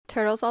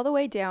Turtles All the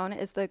Way Down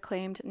is the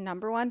acclaimed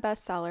 #1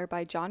 bestseller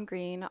by John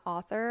Green,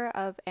 author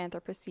of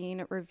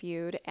Anthropocene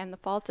Reviewed and The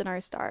Fault in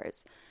Our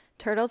Stars.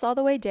 Turtles All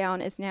the Way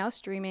Down is now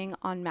streaming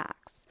on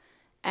Max.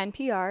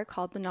 NPR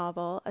called the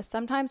novel a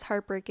sometimes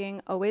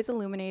heartbreaking, always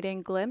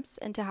illuminating glimpse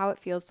into how it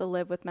feels to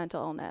live with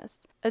mental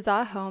illness.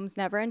 Aza Holmes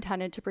never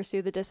intended to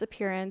pursue the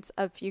disappearance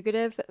of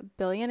fugitive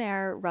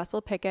billionaire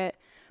Russell Pickett,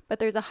 but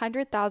there's a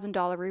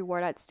 $100,000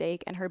 reward at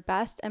stake, and her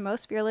best and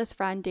most fearless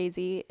friend,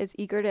 Daisy, is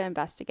eager to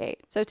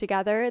investigate. So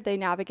together, they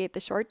navigate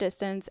the short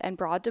distance and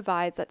broad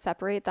divides that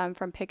separate them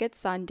from Pickett's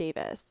son,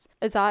 Davis.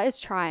 Aza is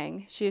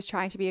trying. She is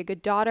trying to be a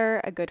good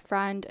daughter, a good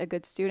friend, a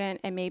good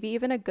student, and maybe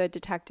even a good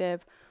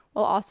detective,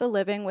 while also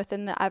living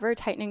within the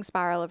ever-tightening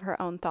spiral of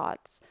her own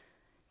thoughts.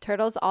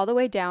 Turtles All the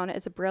Way Down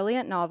is a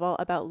brilliant novel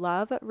about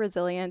love,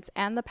 resilience,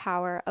 and the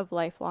power of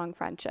lifelong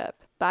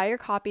friendship. Buy your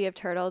copy of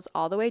Turtles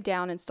All the Way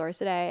Down in stores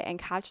today and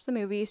catch the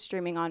movie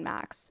streaming on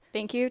Max.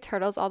 Thank you,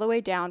 Turtles All the Way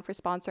Down, for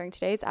sponsoring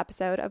today's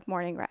episode of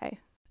Morning Ray.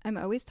 I'm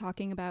always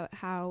talking about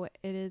how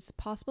it is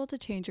possible to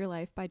change your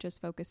life by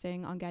just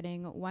focusing on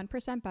getting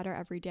 1% better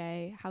every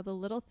day, how the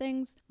little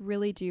things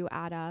really do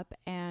add up,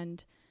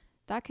 and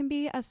that can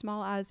be as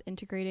small as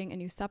integrating a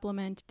new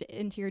supplement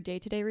into your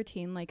day-to-day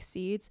routine like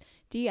Seed's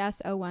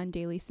DS-01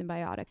 Daily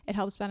Symbiotic. It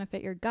helps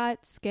benefit your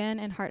gut, skin,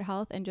 and heart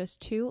health in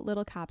just 2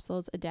 little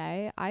capsules a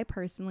day. I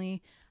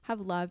personally have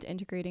loved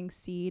integrating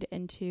Seed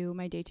into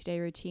my day-to-day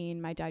routine.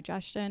 My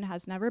digestion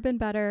has never been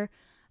better.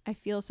 I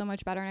feel so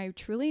much better, and I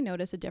truly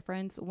notice a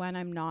difference when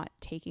I'm not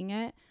taking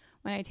it.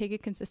 When I take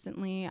it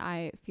consistently,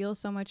 I feel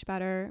so much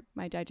better.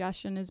 My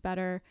digestion is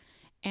better,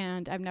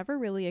 and I've never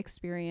really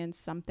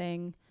experienced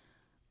something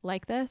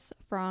like this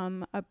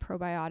from a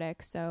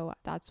probiotic, so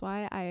that's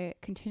why I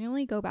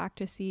continually go back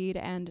to Seed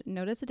and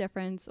notice a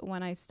difference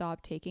when I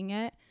stop taking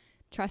it.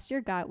 Trust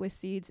your gut with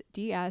Seed's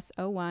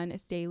DS-01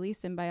 Daily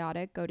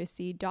Symbiotic. Go to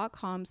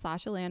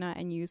seed.com/Alana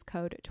and use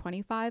code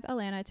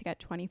 25Alana to get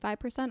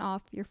 25%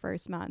 off your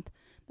first month.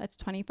 That's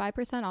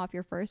 25% off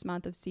your first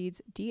month of Seed's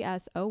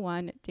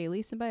DS-01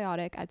 Daily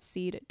Symbiotic at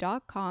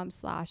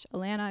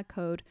seed.com/Alana,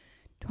 code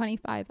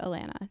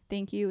 25Alana.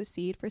 Thank you,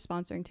 Seed, for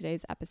sponsoring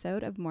today's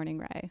episode of Morning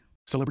Ray.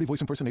 Celebrity voice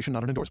impersonation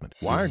not an endorsement.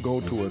 Why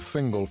go to a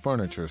single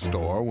furniture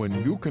store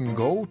when you can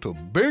go to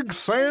Big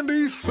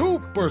Sandy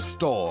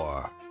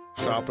Superstore?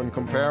 Shop and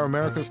compare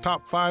America's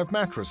top 5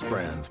 mattress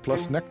brands,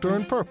 plus Nectar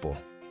and Purple.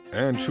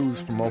 And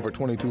choose from over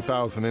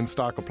 22,000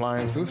 in-stock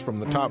appliances from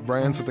the top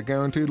brands at the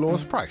guaranteed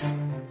lowest price.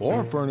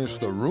 Or furnish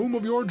the room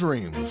of your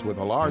dreams with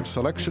a large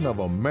selection of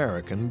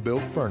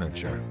American-built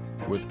furniture.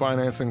 With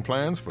financing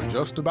plans for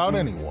just about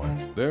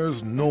anyone,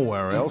 there's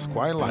nowhere else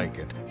quite like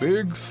it.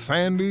 Big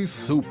Sandy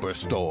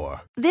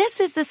Superstore.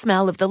 This is the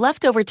smell of the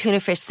leftover tuna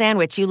fish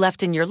sandwich you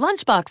left in your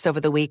lunchbox over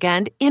the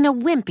weekend in a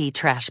wimpy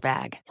trash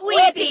bag.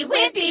 Wimpy,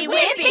 wimpy,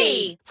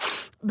 wimpy!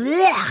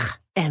 Blech!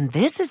 And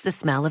this is the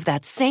smell of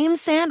that same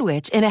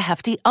sandwich in a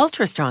Hefty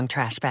Ultra Strong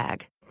trash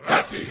bag.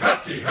 Hefty,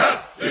 hefty,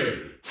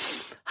 hefty!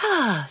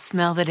 Ah,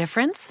 smell the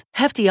difference?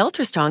 Hefty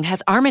Ultra Strong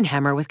has Arm &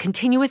 Hammer with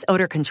continuous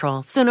odor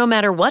control, so no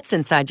matter what's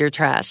inside your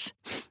trash,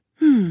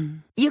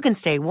 you can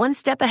stay one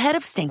step ahead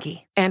of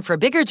stinky. And for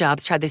bigger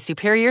jobs, try the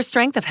superior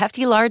strength of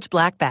Hefty Large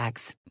Black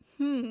Bags.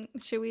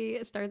 Should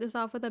we start this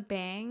off with a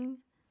bang?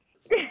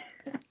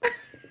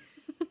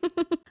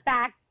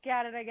 Back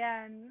at it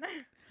again.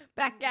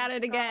 Back at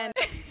it again.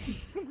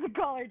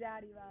 Call her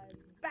daddy vibes.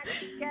 Back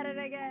at it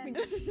again.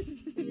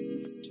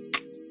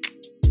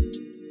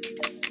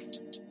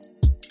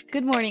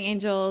 Good morning,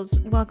 angels.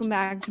 Welcome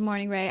back to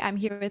Morning Ray. I'm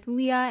here with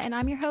Leah, and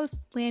I'm your host,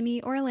 Lanny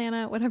or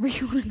Alana, whatever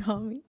you want to call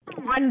me.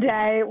 One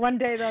day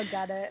they'll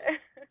get it.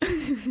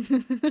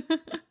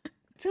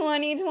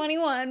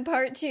 2021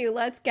 part 2.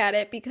 Let's get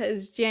it,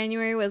 because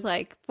January was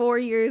like 4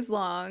 years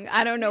long.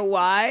 I don't know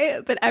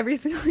why, but every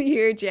single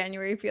year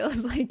January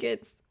feels like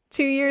it's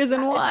 2 years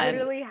in one.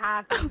 Literally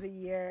half of the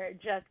year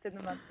just in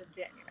the month of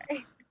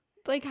January.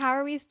 Like, how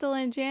are we still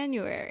in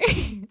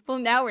January? Well,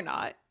 now we're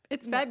not.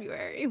 It's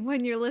February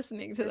when you're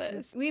listening to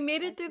this. We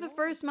made it through the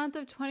first month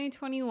of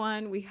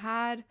 2021. We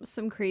had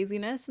some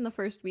craziness in the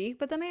first week,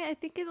 but then I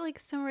think it like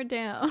simmered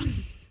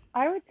down.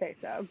 I would say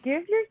so.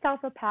 Give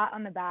yourself a pat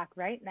on the back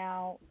right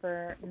now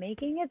for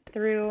making it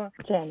through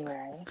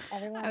January.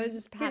 Everyone, I was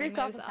just patting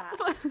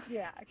myself.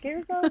 Yeah, give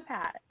yourself a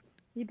pat.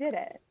 You did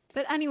it.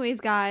 But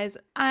anyways, guys,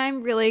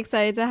 I'm really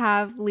excited to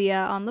have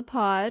Leah on the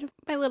pod,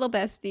 my little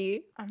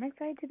bestie. I'm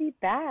excited to be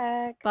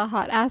back. The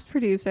hot-ass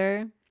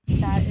producer.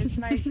 That is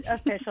my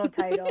official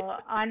title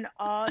on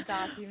all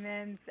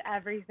documents,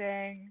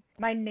 everything.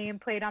 My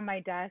nameplate on my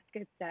desk,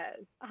 it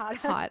says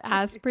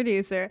hot-ass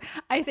producer.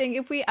 I think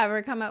if we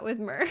ever come out with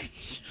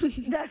merch,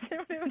 that's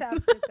what we would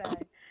have to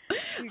say.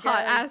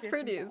 Hot-ass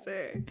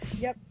producer.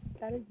 Yep,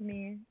 that is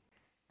me.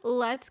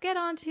 Let's get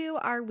on to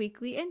our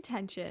weekly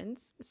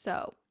intentions.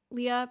 So,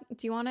 Leah,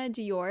 do you want to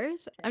do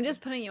yours? I'm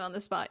just putting you on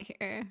the spot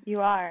here.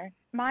 You are.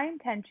 My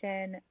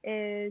intention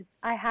is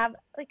I have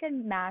like a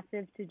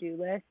massive to-do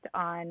list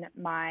on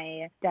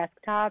my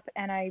desktop,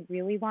 and I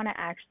really want to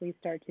actually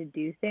start to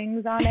do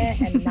things on it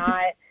and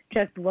not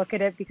just look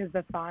at it because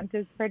the font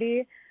is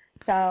pretty.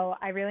 So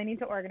I really need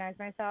to organize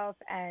myself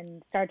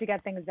and start to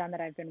get things done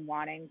that I've been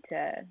wanting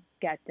to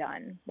get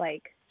done,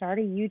 like start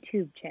a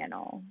YouTube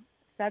channel.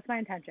 So that's my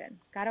intention.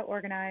 Got to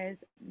organize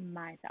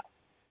myself.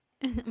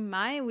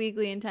 My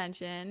weekly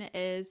intention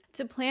is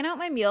to plan out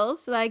my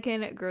meals so that I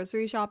can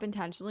grocery shop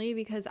intentionally,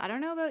 because I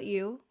don't know about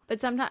you, but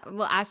sometimes,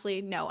 well,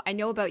 actually, no, I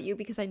know about you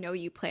because I know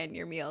you plan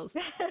your meals.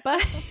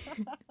 But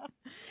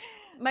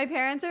my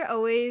parents are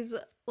always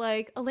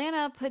like,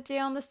 Alana, put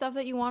down the stuff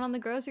that you want on the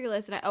grocery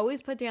list. And I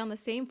always put down the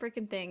same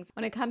freaking things.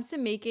 When it comes to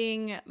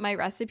making my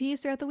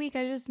recipes throughout the week,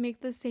 I just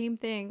make the same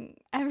thing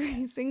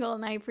every single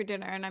night for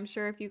dinner. And I'm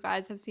sure if you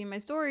guys have seen my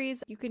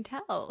stories, you can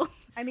tell.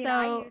 I mean,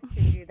 I used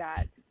to do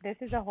that. This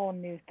is a whole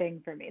new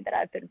thing for me that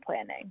I've been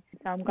planning.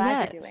 So I'm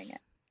glad you're doing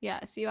it.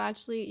 Yes,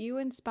 you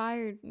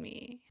inspired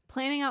me.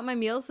 Planning out my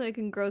meals so I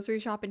can grocery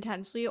shop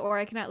intentionally, or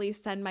I can at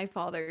least send my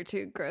father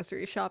to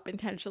grocery shop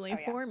intentionally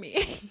for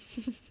me.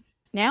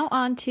 Now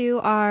on to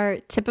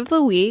our tip of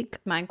the week.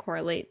 Mine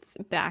correlates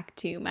back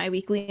to my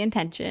weekly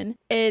intention.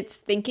 It's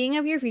thinking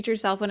of your future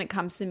self when it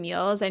comes to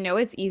meals. I know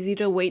it's easy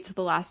to wait to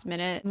the last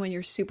minute when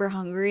you're super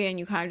hungry and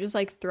you kind of just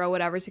like throw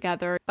whatever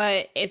together.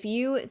 But if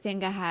you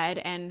think ahead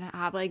and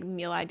have like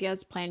meal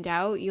ideas planned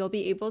out, you'll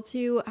be able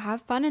to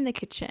have fun in the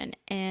kitchen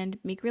and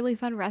make really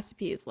fun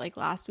recipes. Like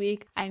last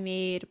week, I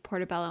made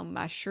portobello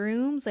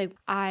mushrooms. Like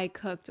I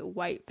cooked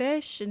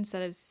whitefish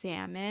instead of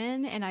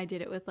salmon, and I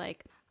did it with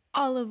like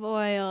olive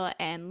oil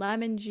and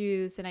lemon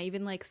juice, and I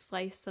even like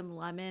sliced some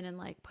lemon and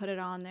like put it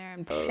on there.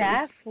 And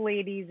Chef,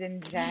 ladies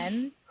and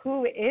gents,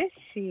 who is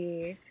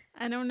she?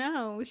 I don't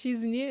know.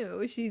 She's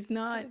new. She's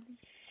not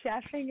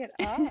chefing it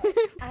up.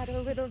 Add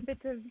a little bit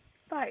of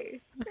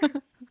spice.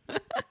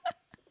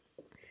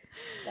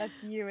 That's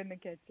you in the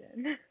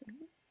kitchen.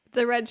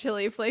 The red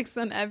chili flakes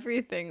on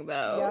everything,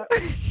 though.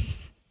 Yep.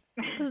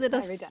 A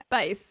little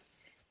spice.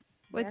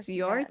 What's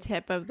your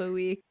tip of the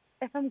week?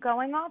 If I'm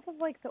going off of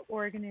like the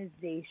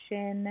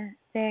organization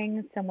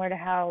thing, similar to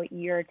how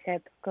your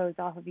tip goes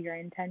off of your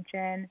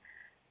intention,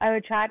 I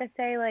would try to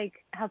say like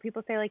how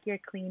people say like your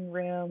clean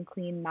room,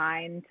 clean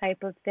mind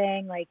type of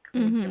thing, like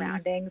clean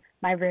surroundings.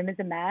 My room is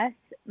a mess.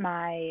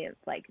 My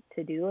like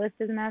to-do list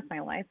is a mess.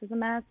 My life is a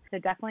mess. So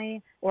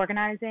definitely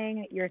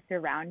organizing your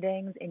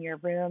surroundings in your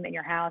room, in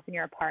your house, in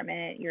your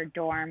apartment, your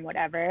dorm,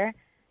 whatever,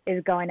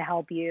 is going to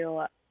help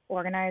you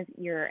organize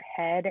your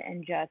head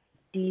and just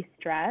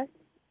de-stress.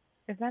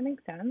 Does that make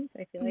sense?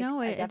 I feel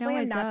like I definitely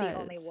am not the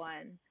only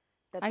one.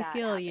 I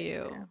feel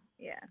you. To.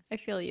 Yeah. I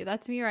feel you.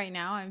 That's me right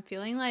now. I'm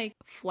feeling like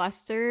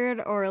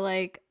flustered or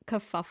like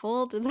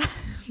kerfuffled. Is that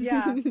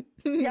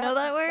you know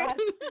that word? That's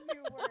the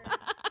new word.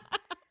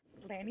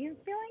 Lanny is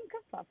feeling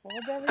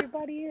kerfuffled,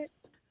 everybody.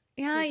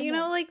 Yeah, you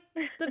know, like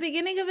the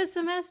beginning of a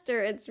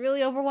semester, it's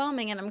really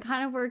overwhelming, and I'm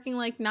kind of working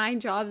like 9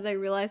 jobs, I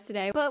realized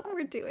today, but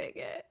we're doing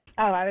it.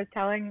 Oh, I was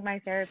telling my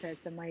therapist,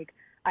 I'm like,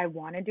 I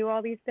want to do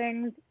all these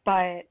things,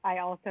 but I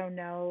also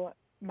know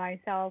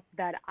myself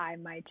that I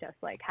might just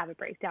like have a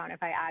breakdown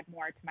if I add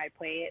more to my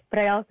plate. But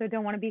I also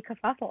don't want to be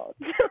kerfuffled.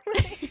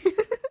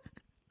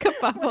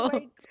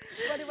 Kerfuffled.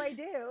 What do I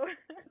do?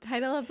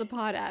 Title of the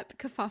pod app,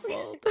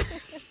 kerfuffled.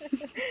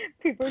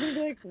 People are going to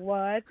be like,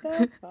 what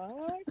the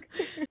fuck?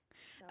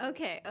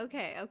 Okay.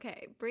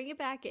 Bring it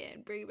back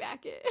in.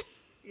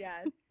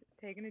 Yes,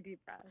 taking a deep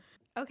breath.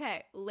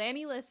 Okay,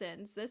 Lanny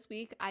listens. This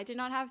week, I did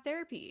not have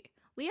therapy.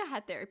 Leah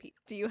had therapy.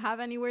 Do you have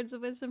any words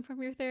of wisdom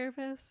from your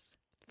therapist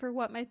for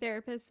what my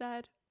therapist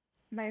said?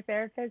 My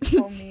therapist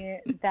told me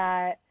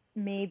that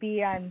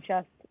maybe I'm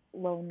just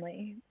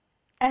lonely.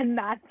 And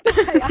that's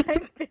why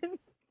I've been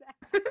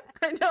sad.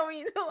 I don't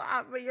mean to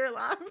laugh, but you're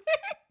laughing.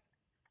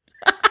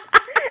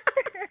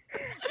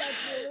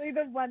 That's really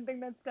the one thing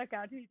that stuck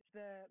out to me.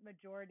 The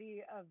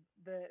majority of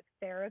the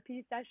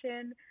therapy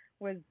session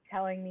was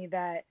telling me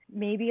that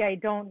maybe I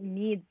don't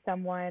need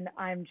someone,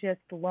 I'm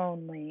just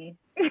lonely.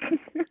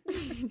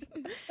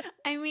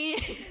 I mean,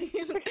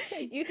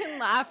 you can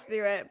laugh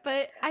through it,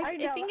 but I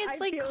think it's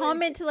like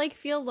common to like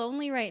feel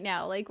lonely right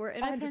now. Like we're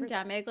in a 100%.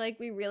 Pandemic, like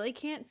we really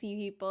can't see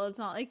people. It's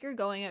not like you're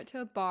going out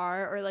to a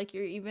bar or like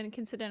you're even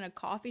considered in a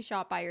coffee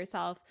shop by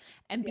yourself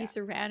and be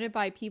surrounded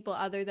by people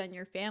other than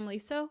your family.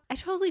 So I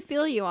totally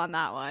feel you on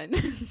that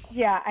one.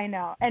 Yeah, I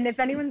know. And if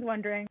anyone's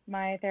wondering,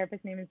 my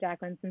therapist's name is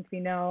Jacqueline, since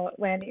we know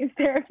Lanny's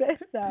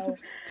therapist. So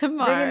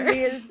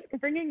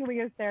bringing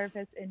Leah's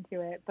therapist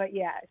into it. But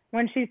yeah,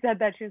 when she said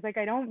that, she was like,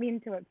 I don't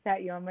mean to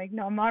upset you. I'm like,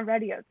 no, I'm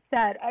already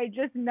upset. I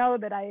just know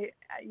that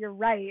you're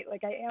right.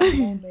 Like I am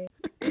lonely.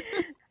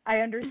 I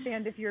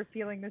understand if you're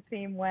feeling the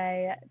same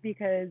way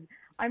because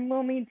I'm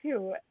lonely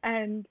too.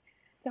 And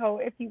so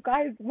if you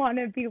guys want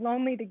to be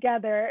lonely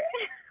together,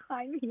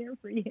 I'm here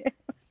for you.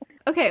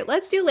 Okay,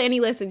 let's do Lanny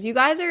Listens. You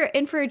guys are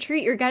in for a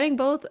treat. You're getting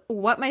both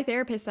what my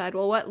therapist said,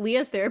 well, what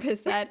Leah's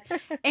therapist said,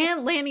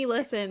 and Lanny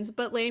Listens.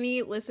 But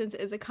Lanny Listens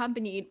is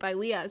accompanied by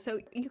Leah. So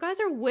you guys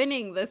are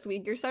winning this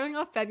week. You're starting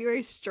off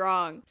February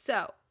strong.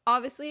 So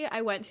obviously, I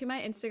went to my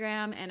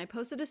Instagram and I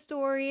posted a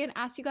story and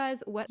asked you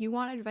guys what you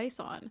want advice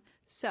on.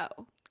 So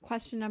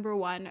question number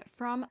 1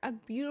 from a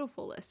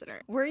beautiful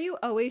listener. Were you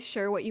always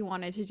sure what you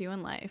wanted to do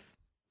in life?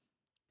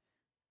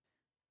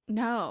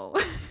 No.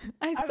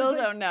 I I still was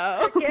like, don't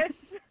know. Crickets.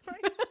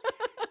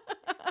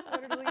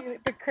 Literally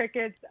the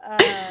crickets.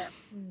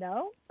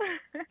 No.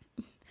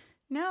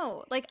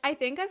 No. Like, I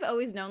think I've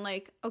always known,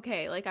 like,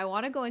 okay, like, I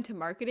want to go into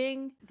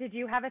marketing. Did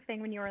you have a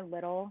thing when you were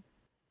little?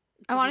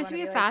 I Did you wanted to wanna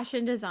be a like-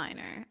 fashion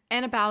designer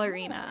and a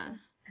ballerina.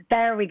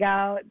 There we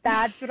go.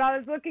 That's what I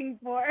was looking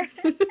for.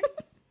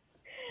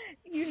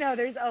 You know,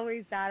 there's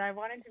always that. I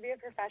wanted to be a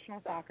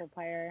professional soccer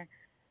player,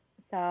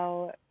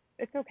 so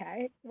it's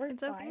okay.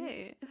 It's fine.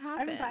 okay. It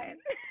I'm happens.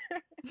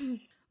 fine.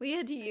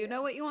 Leah, do you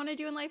know what you want to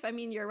do in life? I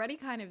mean, you're already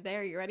kind of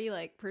there. You're already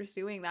like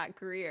pursuing that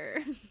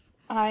career.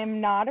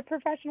 I'm not a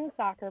professional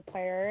soccer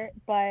player,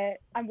 but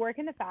I work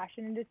in the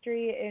fashion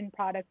industry in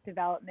product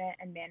development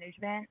and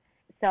management.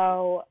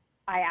 So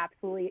I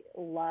absolutely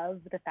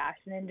love the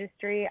fashion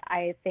industry.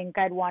 I think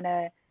I'd want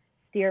to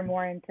steer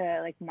more into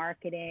like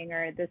marketing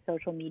or the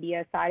social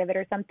media side of it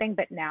or something.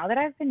 But now that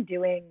I've been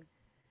doing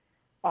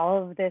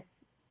all of this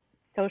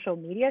social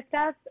media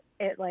stuff,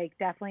 it like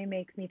definitely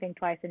makes me think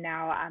twice. And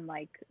now I'm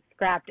like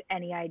scrapped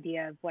any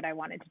idea of what I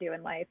wanted to do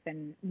in life.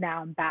 And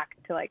now I'm back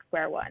to like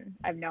square one.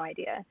 I have no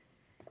idea.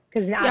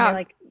 Because now I'm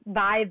like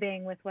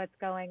vibing with what's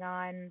going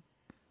on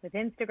with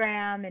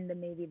Instagram and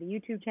maybe the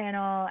YouTube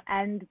channel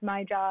and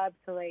my job.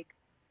 So like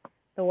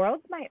the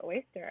world's my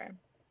oyster.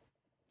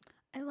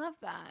 I love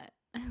that.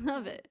 I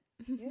love it.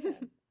 Yeah.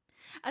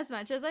 As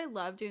much as I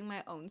love doing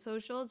my own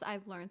socials,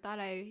 I've learned that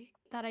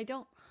I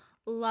don't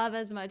love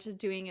as much as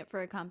doing it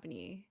for a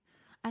company.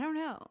 I don't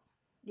know.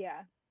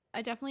 Yeah.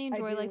 I definitely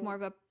enjoy like more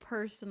of a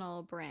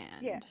personal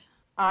brand. Yeah.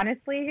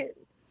 Honestly,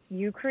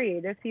 you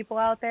creative people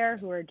out there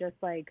who are just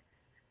like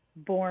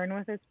born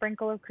with a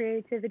sprinkle of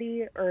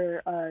creativity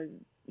or a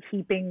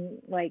heaping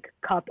like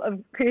cup of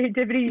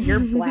creativity, you're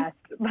blessed.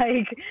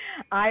 Like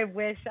I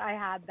wish I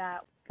had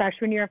that.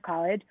 Freshman year of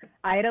college,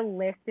 I had a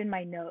list in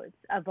my notes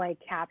of like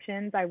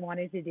captions I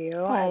wanted to do.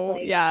 Oh,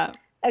 like, yeah.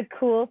 A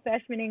cool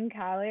freshman in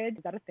college.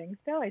 Is that a thing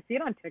still? I see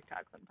it on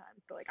TikTok sometimes.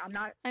 But like I'm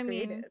not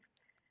creative. mean,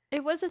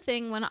 it was a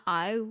thing when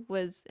I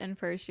was in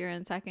first year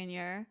and second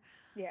year.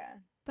 Yeah.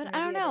 But So I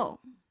don't maybe know.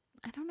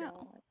 I don't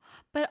know.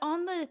 But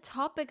on the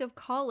topic of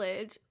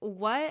college,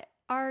 what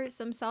are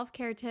some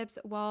self-care tips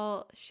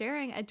while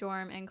sharing a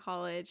dorm in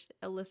college?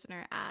 A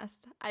listener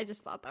asked. I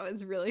just thought that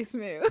was really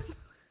smooth.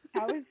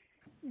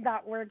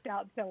 That worked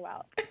out so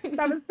well.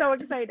 That was so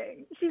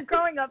exciting. She's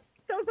growing up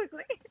so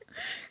quickly.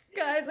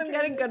 Guys, I'm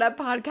getting good at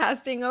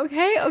podcasting.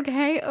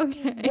 Okay.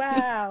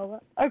 Wow.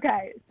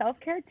 Okay.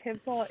 Self-care tips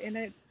while in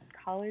a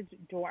college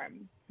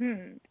dorm.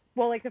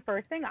 Well, like the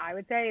first thing I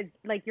would say is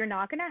like you're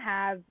not going to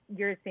have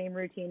your same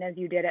routine as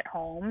you did at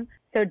home.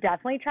 So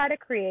definitely try to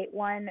create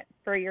one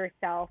for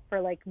yourself for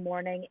like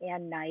morning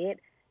and night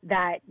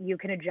that you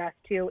can adjust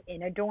to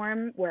in a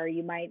dorm where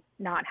you might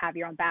not have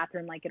your own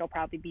bathroom. Like it'll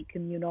probably be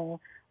communal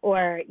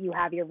or you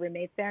have your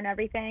roommates there and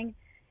everything,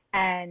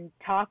 and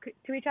talk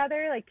to each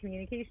other. Like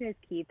communication is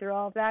key through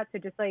all of that. So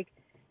just like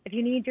if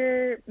you need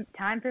your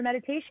time for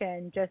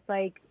meditation, just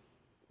like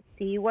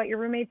see what your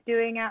roommate's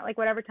doing at like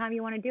whatever time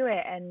you want to do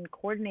it and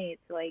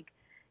coordinate so like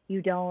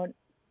you don't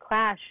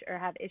clash or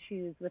have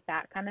issues with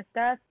that kind of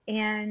stuff.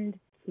 And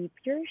keep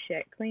your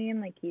shit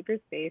clean, like keep your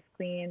space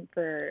clean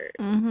for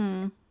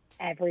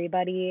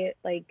everybody,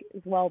 like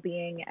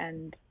well-being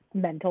and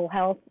mental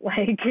health.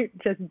 Like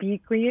just be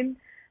clean.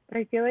 But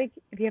I feel like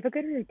if you have a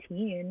good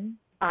routine,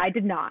 I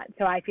did not.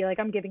 So I feel like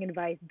I'm giving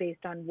advice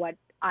based on what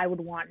I would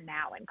want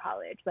now in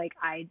college. Like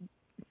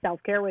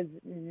self-care was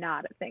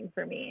not a thing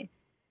for me.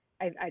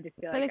 I just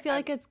feel But I feel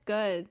like it's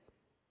good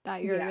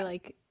that you're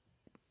like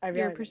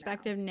your it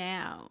perspective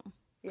now.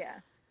 Yeah.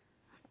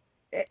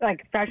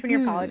 Like freshman year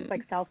of college,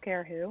 like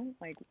self-care who?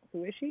 Like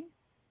who is she?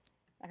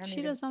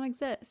 She does not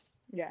exist.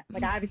 Yeah.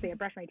 Like obviously I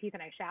brushed my teeth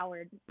and I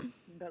showered,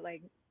 but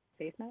like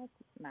face mask?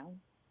 No.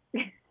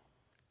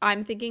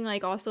 I'm thinking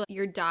like also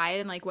your diet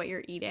and like what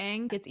you're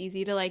eating. It's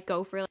easy to like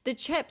go for like, the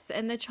chips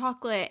and the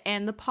chocolate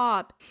and the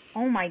pop.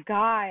 Oh my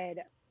God.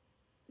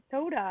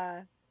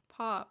 Soda.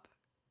 Pop.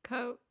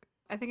 Coke.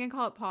 I think I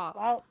call it pop.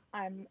 Well,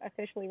 I'm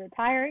officially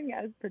retiring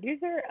as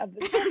producer of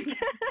the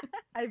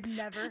I've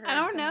never heard I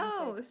don't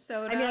know.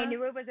 Soda. I mean, I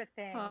knew it was a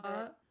thing.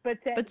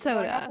 But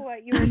soda. Going off of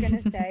what you were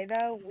going to say,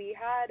 though, we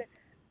had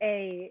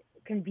a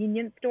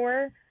convenience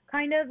store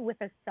kind of with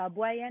a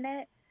Subway in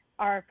it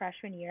our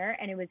freshman year,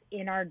 and it was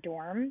in our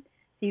dorm.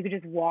 So you could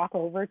just walk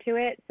over to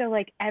it. So,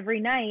 like, every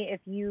night,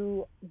 if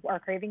you are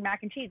craving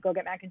mac and cheese, go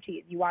get mac and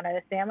cheese. You want a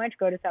sandwich,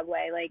 go to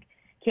Subway. Like,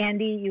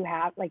 candy, you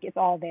have, like, it's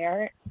all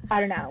there. I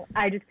don't know.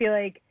 I just feel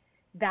like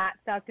that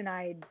sucked, and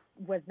I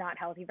was not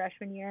healthy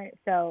freshman year.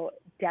 So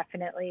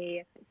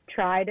definitely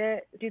try to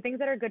do things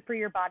that are good for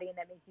your body and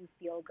that make you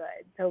feel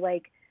good. So,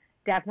 like,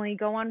 definitely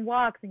go on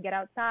walks and get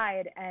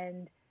outside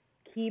and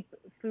keep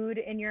food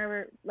in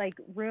your, like,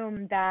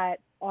 room that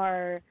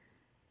are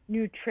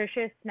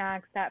nutritious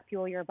snacks that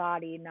fuel your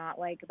body, not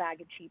like a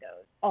bag of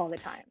Cheetos all the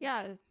time.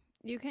 Yeah,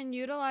 you can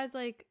utilize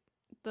like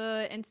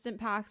the instant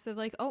packs of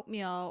like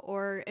oatmeal,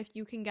 or if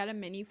you can get a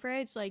mini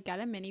fridge, like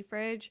get a mini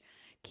fridge,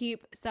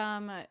 keep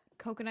some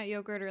coconut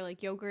yogurt or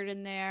like yogurt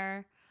in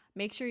there,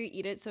 make sure you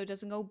eat it so it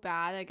doesn't go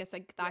bad. I guess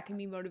like that can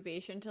be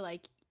motivation to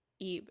like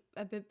eat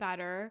a bit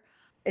better.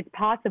 It's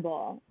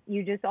possible.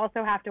 You just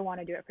also have to want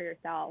to do it for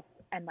yourself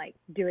and like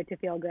do it to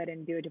feel good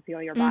and do it to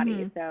feel your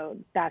body. So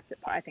that's,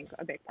 I think,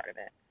 a big part of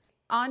it.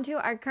 On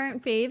to our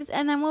current faves,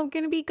 and then we're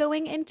going to be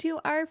going into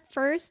our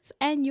firsts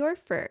and your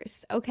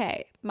first.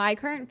 Okay, my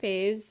current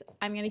faves,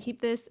 I'm going to keep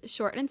this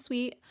short and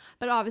sweet,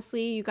 but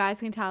obviously you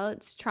guys can tell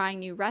it's trying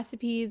new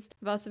recipes.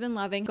 I've also been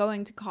loving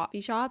going to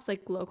coffee shops,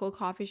 like local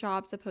coffee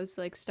shops, opposed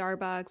to like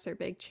Starbucks or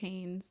big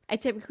chains. I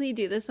typically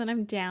do this when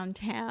I'm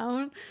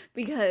downtown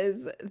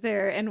because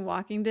they're in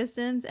walking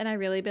distance, and I've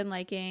really been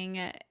liking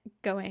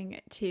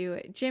going to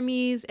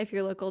Jimmy's. If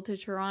you're local to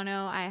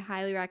Toronto, I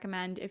highly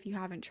recommend if you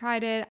haven't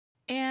tried it.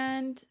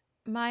 And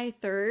my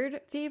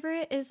third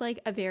favorite is like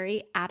a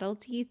very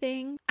adulty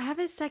thing. I have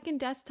a second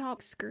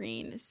desktop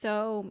screen,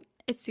 so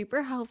it's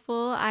super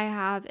helpful. I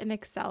have an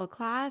Excel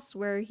class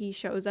where he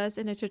shows us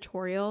in a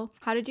tutorial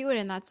how to do it,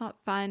 and that's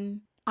not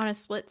fun. On a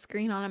split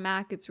screen on a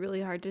Mac, it's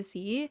really hard to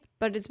see,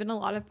 but it's been a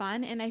lot of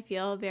fun, and I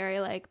feel very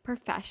like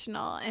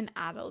professional and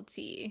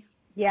adulty.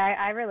 Yeah,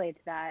 I relate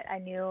to that. I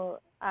knew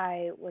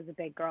I was a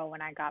big girl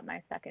when I got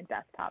my second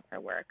desktop for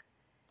work,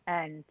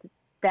 and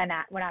then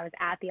when I was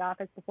at the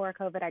office before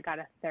COVID, I got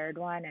a third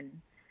one, and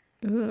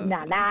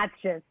now that's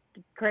just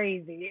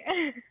crazy.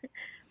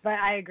 But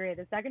I agree,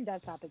 the second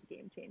desktop is a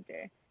game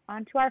changer.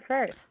 On to our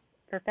first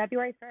for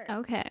February 1st.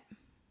 Okay.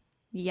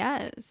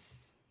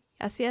 Yes.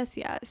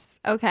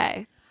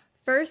 Okay.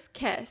 First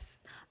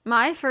kiss.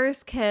 My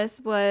first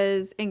kiss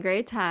was in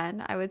grade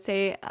 10. I would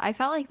say I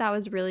felt like that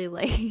was really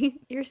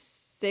late. You're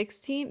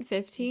 16,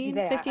 15?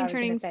 Yeah, 15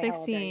 turning say,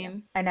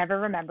 16. I never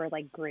remember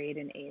like grade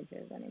and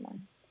ages anymore.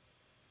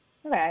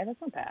 Okay, that's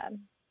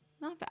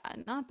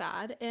not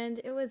bad. And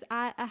it was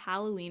at a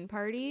Halloween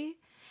party.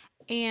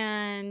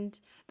 And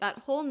that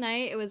whole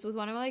night, it was with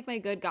one of like my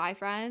good guy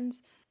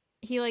friends.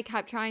 He like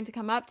kept trying to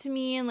come up to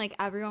me, and like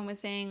everyone was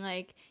saying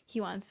like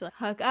he wants to like,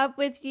 hook up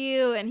with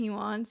you and he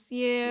wants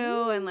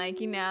you and like,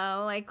 you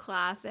know, like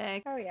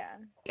classic. Oh yeah.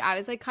 I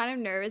was like kind of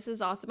nervous. It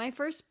was also my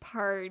first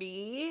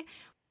party,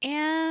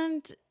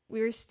 and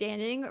we were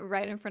standing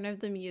right in front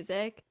of the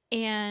music,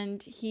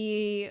 and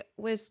he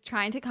was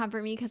trying to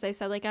comfort me because I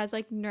said like I was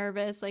like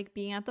nervous, like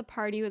being at the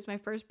party. It was my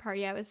first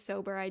party. I was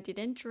sober. I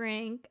didn't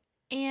drink.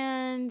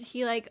 And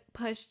he like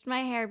pushed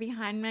my hair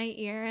behind my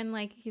ear, and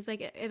like he's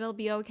like, it'll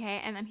be okay.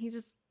 And then he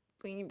just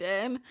leaned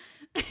in.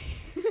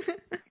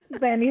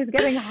 Then he's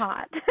getting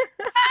hot.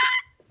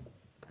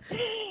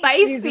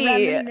 Spicy. He's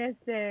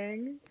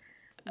reminiscing.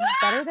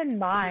 Better than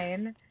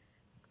mine.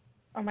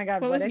 Oh my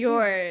God. What was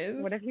yours?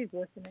 What if he's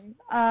listening?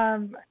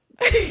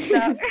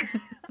 So,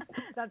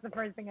 that's the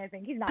first thing I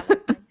think. He's not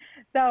listening.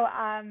 So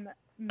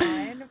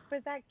mine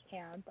was at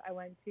camp. I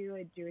went to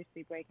a Jewish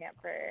sleepaway camp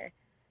for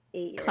 8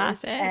 years.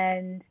 Classic.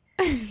 And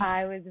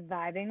I was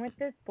vibing with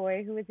this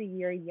boy who was a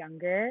year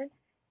younger.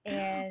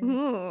 And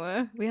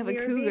ooh, we have a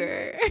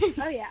cougar.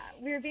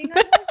 We were being a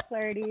little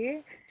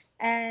flirty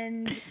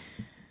and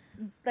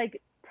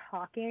like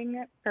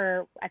talking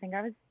for, I think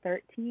I was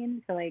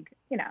 13. So like,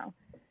 you know,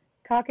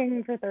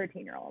 talking for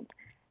 13-year-olds.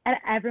 And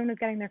everyone was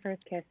getting their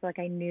first kiss. So like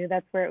I knew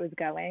that's where it was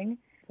going.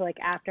 So like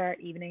after our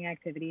evening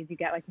activities, you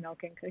get like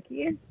milk and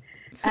cookies.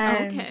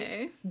 And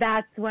okay.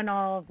 That's when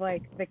all of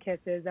like the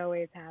kisses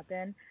always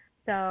happen.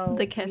 So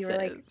the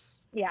kisses.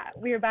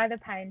 We were by the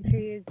pine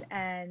trees,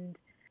 and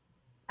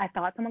I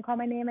thought someone called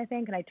my name, I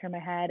think, and I turned my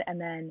head, and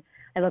then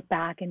I looked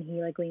back, and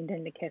he like leaned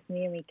in to kiss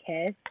me, and we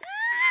kissed.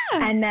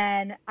 And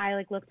then I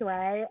like looked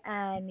away,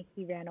 and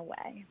he ran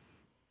away.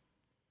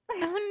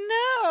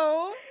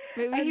 Oh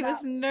no! Maybe he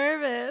was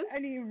nervous.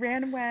 And he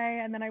ran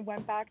away, and then I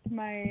went back to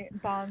my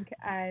bunk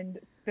and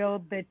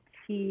spilled the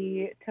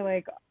tea to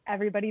like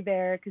everybody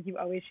there, because you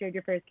always shared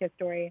your first kiss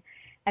story.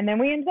 And then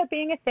we ended up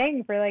being a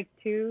thing for like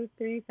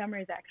 2-3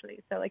 summers actually.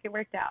 So like it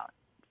worked out.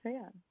 So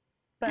yeah.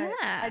 But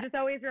I just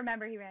always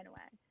remember he ran away.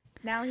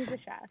 Now he's a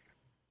chef.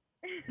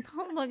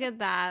 Oh, look at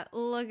that.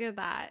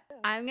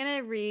 I'm going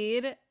to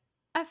read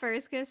a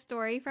first kiss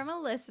story from a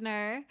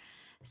listener.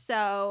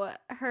 So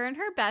her and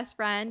her best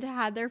friend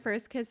had their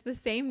first kiss the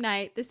same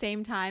night, the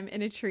same time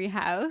in a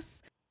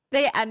treehouse.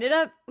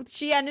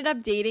 She ended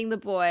up dating the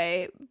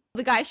boy.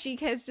 The guy she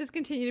kissed just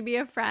continued to be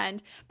a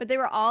friend, but they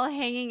were all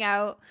hanging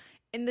out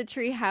in the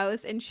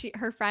treehouse, and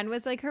her friend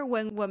was like her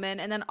wing woman,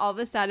 and then all of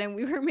a sudden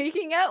we were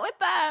making out with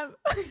them.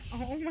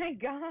 Oh my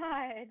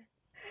God.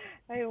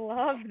 I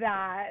love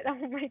that.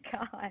 Oh my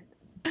God.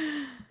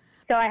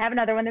 So I have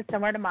another one that's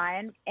similar to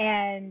mine,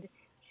 and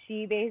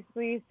she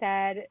basically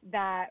said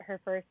that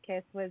her first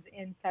kiss was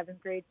in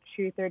 7th grade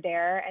Truth or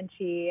Dare, and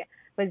she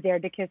was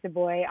dared to kiss a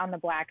boy on the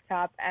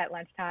blacktop at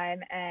lunchtime,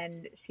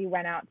 and she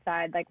went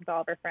outside like with all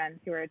of her friends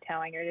who were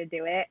telling her to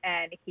do it,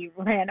 and he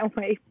ran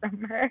away from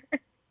her.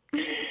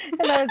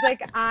 And I was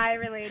like, I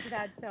relate to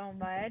that so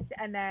much.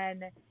 And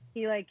then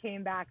he like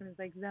came back and was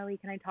like, Zoe,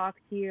 can I talk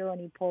to you? And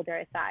he pulled her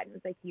aside and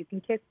was like, you can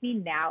kiss me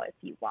now if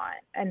you want.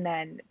 And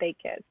then they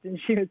kissed, and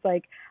she was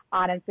like,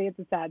 honestly, it's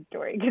a sad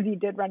story because he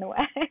did run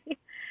away.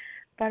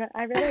 But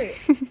I relate.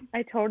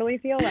 I totally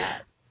feel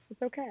that.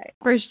 It's okay.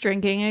 First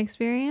drinking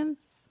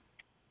experience?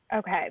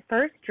 Okay,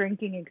 first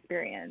drinking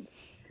experience.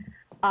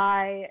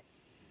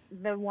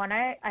 The one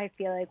I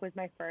feel like was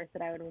my first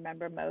that I would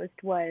remember most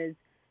was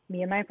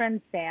me and my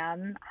friend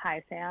Sam.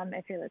 Hi, Sam,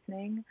 if you're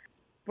listening.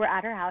 We're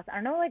at her house. I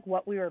don't know like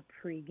what we were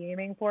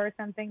pre-gaming for or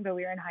something, but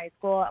we were in high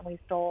school and we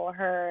stole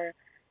her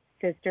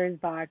sister's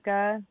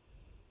vodka,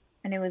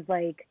 and it was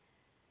like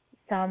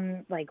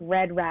some like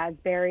red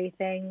raspberry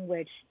thing,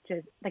 which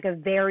just like a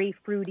very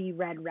fruity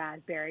red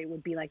raspberry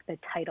would be like the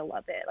title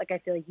of it. Like I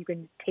feel like you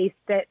can taste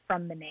it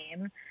from the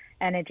name,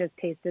 and it just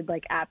tasted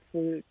like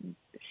absolute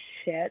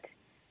shit,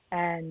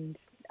 and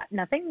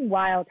nothing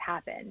wild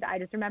happened. I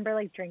just remember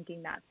like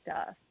drinking that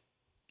stuff.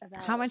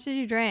 How much did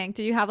you drink?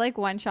 Did you have like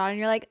one shot and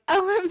you're like,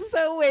 oh, I'm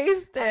so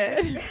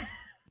wasted?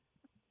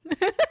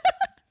 The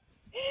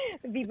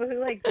people who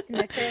like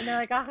sniff it and they're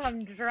like, oh,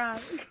 I'm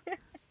drunk.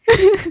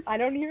 I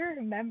don't even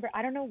remember.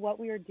 I don't know what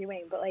we were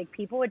doing, but like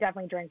people would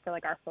definitely drink for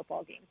like our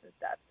football games and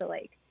stuff. So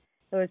like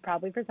it was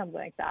probably for something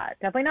like that.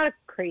 Definitely not a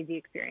crazy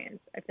experience.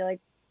 I feel like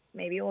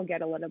maybe we'll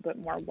get a little bit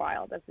more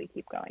wild as we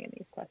keep going in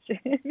these questions.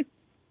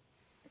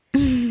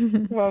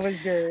 What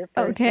was your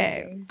first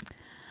drinking?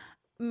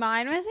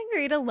 Mine was in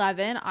grade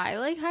 11. I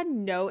like had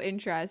no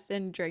interest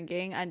in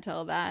drinking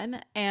until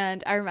then,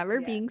 and I remember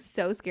being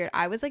so scared.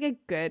 I was a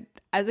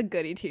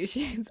goody two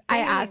shoes. I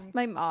asked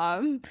my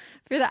mom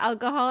for the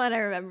alcohol, and I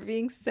remember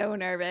being so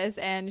nervous,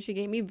 and she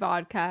gave me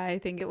vodka. I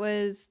think it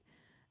was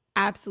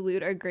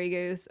Absolute or Grey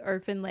Goose or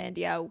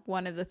Finlandia,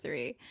 one of the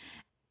three.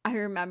 I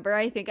remember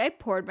I think I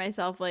poured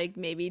myself like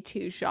maybe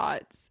 2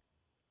 shots,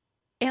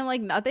 and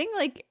like nothing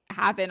like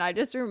happened. I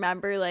just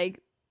remember like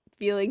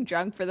feeling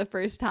drunk for the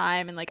first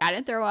time, and like I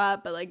didn't throw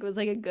up, but like it was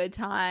like a good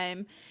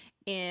time.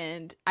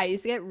 And I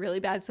used to get really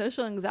bad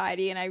social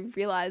anxiety, and I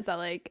realized that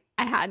like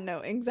I had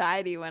no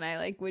anxiety when I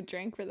like would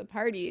drink for the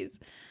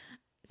parties.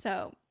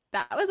 So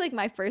that was like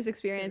my first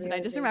experience. And I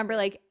just remember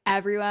like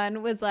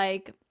everyone was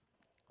like,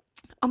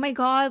 oh my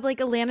god, like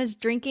Alana's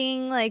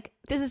drinking, like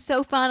this is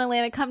so fun,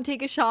 Alana, come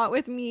take a shot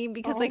with me,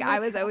 because like I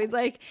was always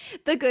like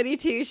the goody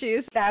two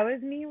shoes. That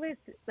was me with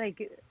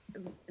like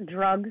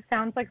drugs.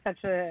 Sounds like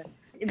such a,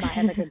 in my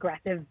head, like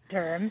aggressive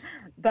term,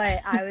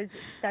 but I was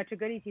such a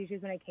goody two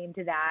shoes when it came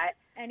to that.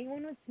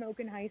 Anyone would smoke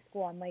in high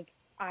school, I'm like,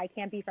 I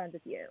can't be friends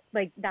with you.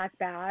 Like that's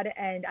bad,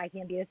 and I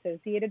can't be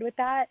associated with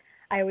that.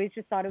 I always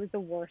just thought it was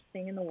the worst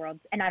thing in the world,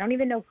 and I don't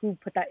even know who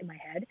put that in my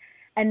head.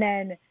 And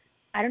then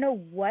I don't know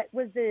what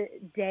was the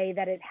day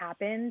that it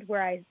happened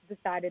where I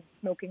decided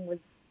smoking was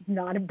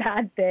not a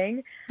bad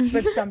thing,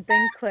 but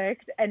something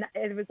clicked, and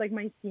it was like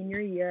my senior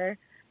year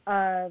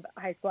of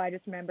high school. I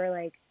just remember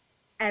like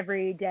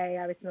every day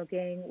I was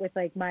smoking with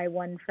like my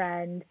one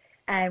friend,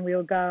 and we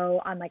would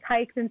go on like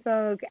hikes and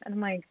smoke, and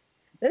I'm like,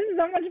 this is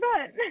so much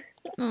fun.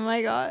 Oh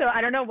my god. So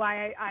I don't know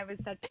why I was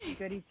such a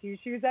goody two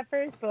shoes at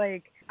first, but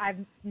like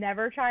I've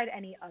never tried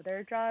any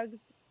other drugs.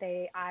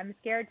 I'm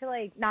scared to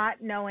like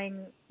not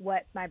knowing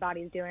what my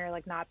body's doing, or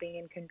like not being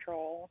in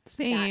control.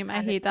 Same.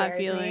 I hate that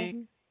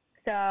feeling.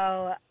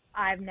 So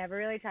I've never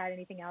really tried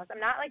anything else. I'm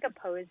not like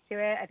opposed to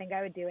it. I think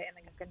I would do it in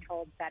like a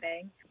controlled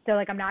setting. So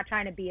like I'm not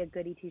trying to be a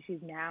goody two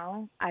shoes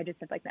now. I just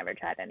have like never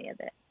tried any of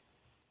it.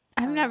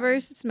 I've never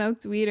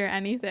smoked weed or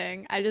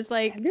anything. I just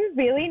like. Have you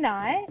really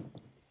not?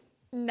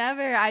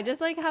 Never. I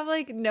just like have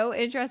like no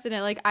interest in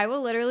it. Like I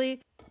will literally,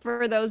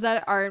 for those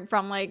that aren't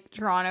from like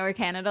Toronto or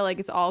Canada, like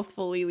it's all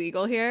fully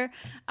legal here.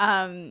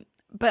 But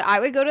I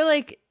would go to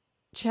like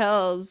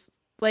chills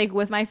like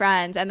with my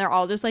friends, and they're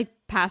all just like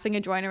passing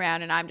a joint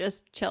around, and I'm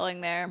just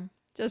chilling there,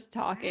 just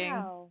talking.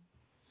 Wow.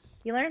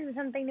 You learn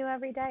something new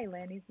every day.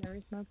 Lanny's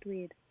never smoked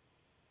weed.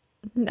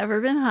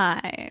 Never been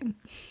high.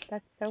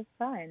 That's so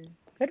fun.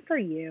 Good for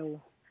you.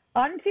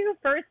 On to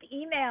first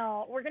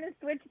email. We're going to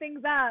switch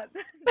things up.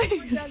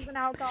 Drugs and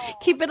alcohol.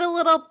 Keep it a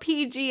little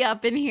PG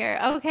up in here.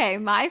 Okay,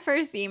 my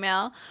first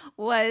email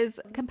was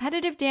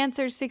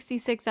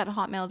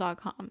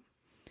competitivedancer66@hotmail.com.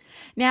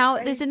 Now,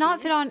 this did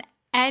not fit on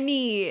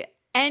any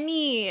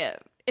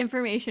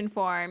information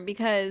form,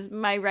 because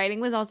my writing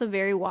was also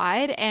very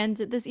wide, and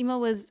this email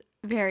was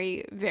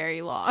very,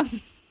 very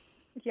long.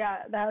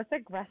 Yeah, that was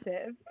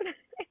aggressive.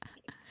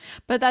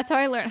 But that's how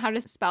I learned how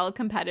to spell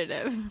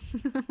competitive.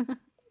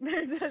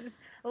 There's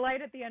a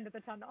light at the end of the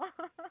tunnel.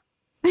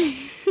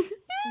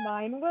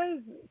 Mine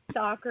was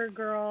soccer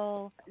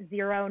girl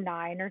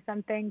 09 or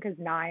something, because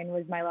 9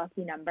 was my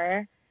lucky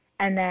number.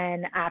 And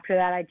then after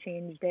that, I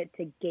changed it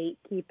to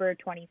gatekeeper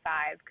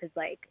 25, because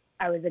like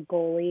I was a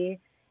goalie,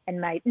 and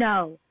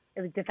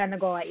it was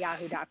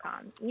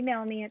defendthegoal@yahoo.com.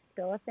 Email me, it's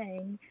still a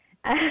thing.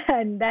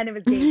 And then it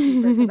was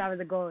gatekeeper because I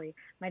was a goalie.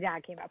 My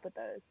dad came up with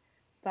those.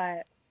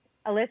 But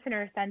a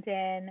listener sent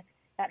in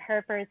that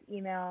her first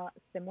email,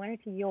 similar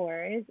to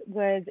yours,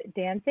 was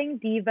Dancing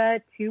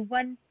Diva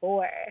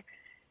 214.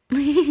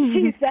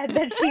 She said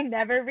that she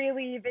never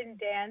really even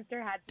danced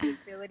or had the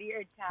ability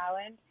or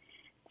talent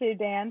to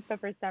dance, but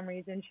for some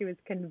reason she was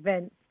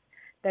convinced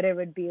that it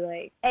would be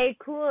like a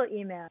cool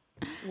email.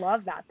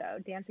 Love that though.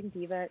 Dancing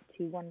Diva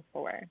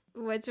 214.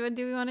 Which one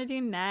do we want to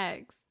do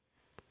next?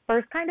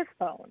 First kind of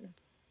phone.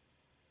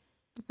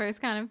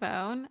 First kind of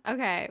phone.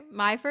 Okay,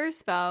 my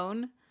first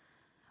phone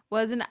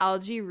was an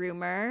LG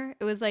Rumor.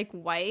 It was like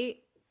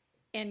white,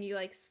 and you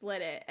like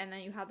slit it, and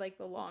then you had like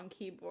the long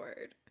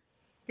keyboard.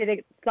 Did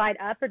it slide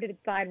up or did it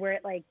slide where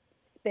it like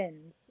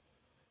spins?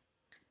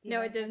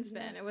 No, it didn't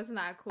spin. It wasn't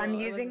that cool. I'm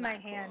using my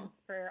hands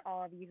for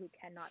all of you who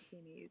cannot see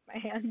me use my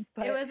hands.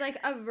 But it was like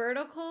a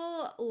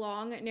vertical,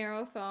 long,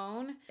 narrow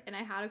phone, and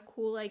I had a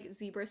cool like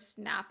zebra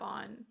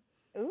snap-on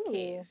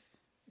case.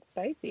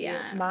 Spicy.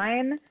 Yeah.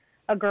 Mine,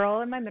 a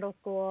girl in my middle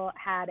school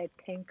had a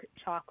pink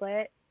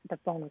chocolate. The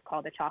phone was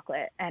called a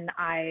chocolate, and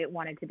I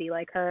wanted to be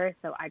like her,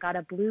 so I got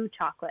a blue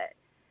chocolate.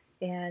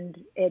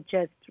 And it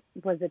just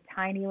was a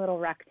tiny little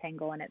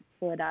rectangle, and it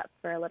slid up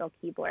for a little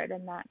keyboard,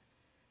 and that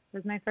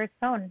was my first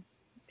phone.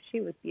 She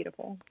was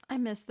beautiful. I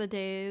miss the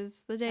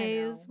days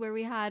where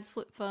we had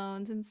flip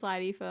phones and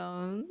slidey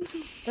phones.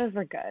 Those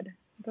were good.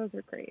 Those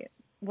were great.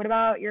 What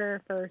about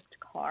your first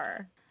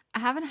car? I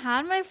haven't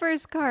had my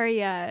first car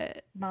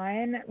yet.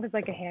 Mine was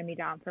like a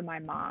hand-me-down from my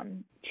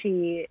mom.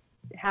 She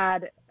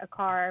had a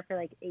car for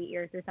like 8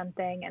 years or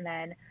something, and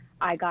then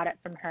I got it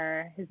from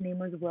her. His name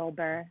was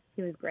Wilbur.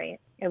 He was great.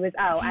 It was,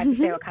 I have to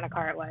say what kind of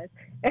car it was.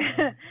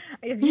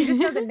 If you just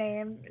know the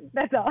name,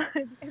 that's all.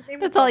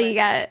 That's all you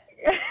get.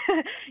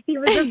 He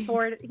was a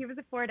Ford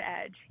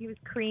Edge. He was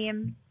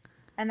cream.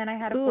 And then I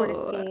had a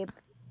Ford Escape.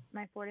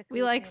 My Ford Escape.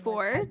 We like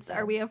Fords.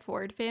 Are we a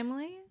Ford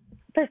family?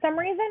 For some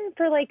reason,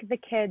 for like the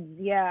kids,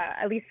 yeah.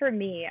 At least for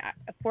me,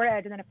 a Ford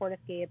Edge and then a Ford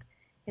Escape.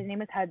 His name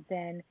was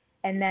Hudson.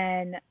 And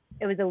then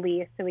it was a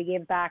lease, so we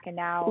gave back, and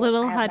now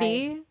Little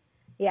Huddy.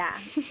 Yeah,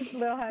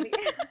 Little Huddy.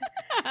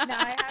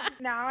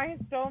 Now I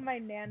stole my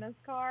Nana's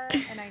car,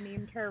 and I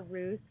named her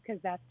Ruth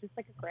because that's just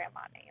like a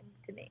grandma name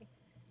to me.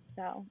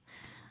 So,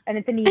 and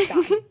it's a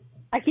Nissan.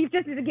 I keep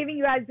just giving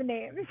you guys the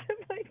names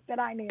like that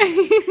I named.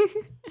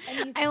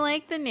 I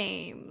like the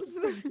names.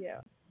 Thank you.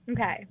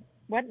 Okay,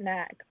 what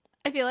next?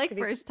 I feel like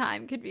first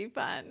time could be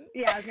fun.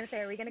 Yeah, I was gonna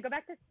say, are we gonna go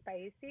back to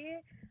spicy?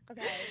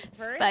 Okay,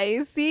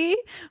 spicy.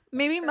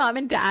 Maybe mom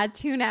and dad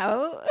tune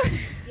out.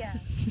 Yeah,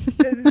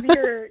 this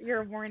is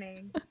your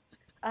warning.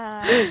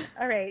 All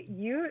right,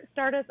 you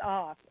start us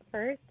off.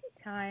 First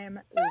time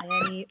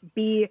Lanny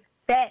be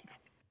fit.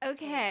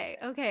 Okay.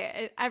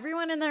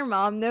 Everyone and their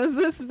mom knows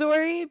this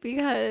story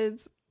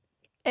because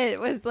it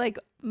was like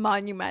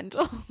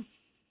monumental.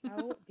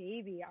 Oh,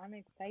 baby, I'm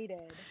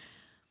excited.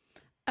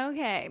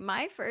 Okay,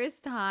 my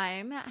first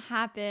time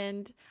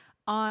happened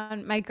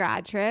on my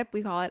grad trip.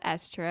 We call it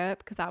S trip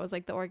because that was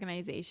like the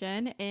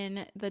organization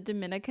in the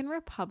Dominican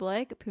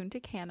Republic, Punta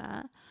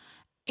Cana.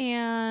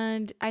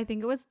 And I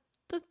think it was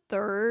the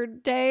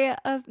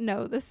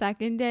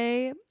second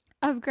day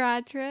of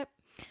grad trip.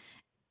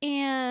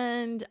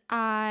 And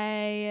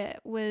I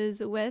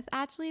was with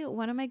actually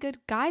one of my good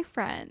guy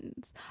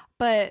friends,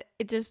 but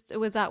it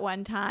was that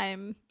one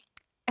time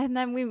and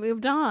then we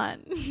moved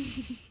on.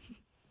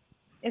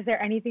 Is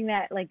there anything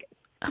that like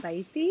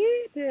spicy?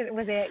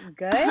 Was it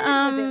good?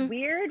 Was it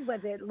weird? Was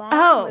it long?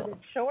 Was it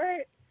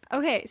short?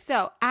 Okay,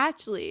 so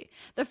actually,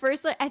 the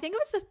first, I think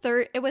it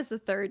was the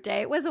third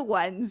day. It was a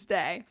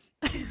Wednesday.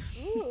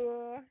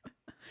 Ooh.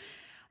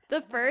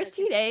 The first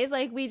 2 days,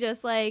 like, we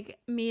just, like,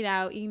 meet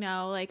out,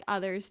 like,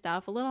 other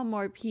stuff, a little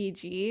more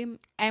PG,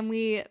 and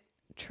we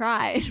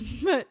tried,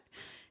 but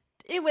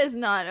it was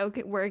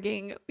not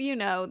working,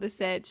 the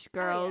sitch,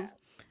 girls.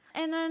 Oh,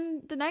 yeah. And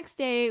then the next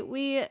day,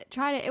 we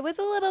tried it. It was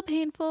a little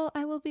painful,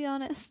 I will be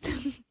honest.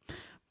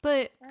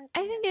 But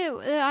I think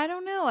I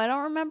don't know. I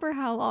don't remember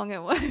how long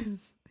it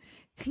was.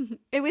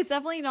 It was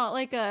definitely not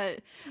like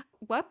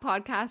what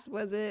podcast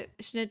was it?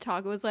 Schnitt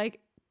Talk. It was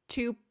like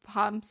 2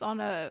 pumps on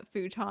a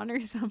futon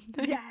or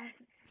something. Yes.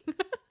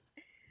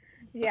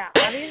 Yeah,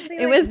 obviously.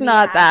 It was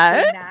not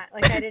that.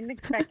 Like, I didn't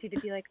expect you to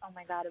be like, oh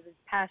my God, it was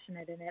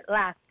passionate and it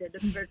lasted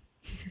for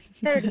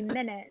 30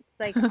 minutes.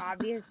 Like,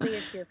 obviously,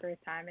 it's your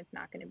first time. It's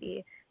not going to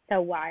be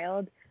so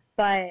wild.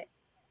 But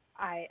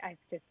I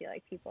just feel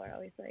like people are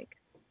always like,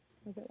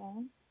 was it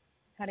long?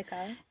 How'd it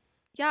go?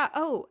 Yeah.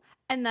 Oh,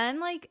 and then,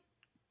 like,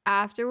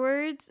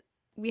 afterwards,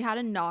 we had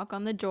a knock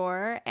on the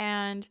door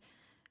and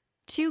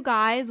 2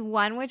 guys,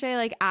 one which I,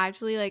 like,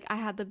 actually, like, I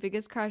had the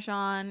biggest crush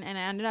on, and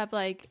I ended up,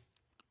 like,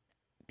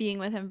 being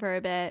with him for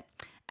a bit.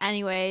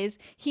 Anyways,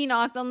 he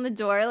knocked on the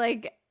door,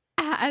 like,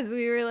 as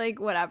we were, like,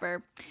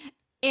 whatever.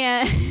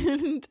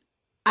 And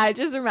I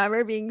just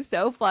remember being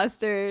so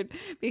flustered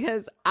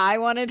because I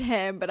wanted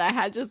him, but I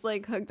had just,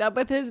 like, hooked up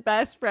with his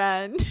best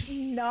friend.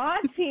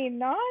 Naughty.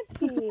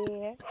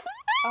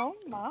 Oh,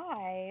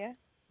 my.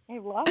 I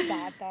love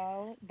that,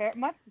 though. Very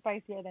much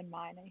spicier than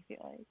mine, I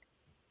feel like.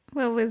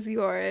 What was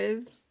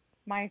yours?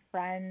 My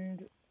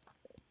friend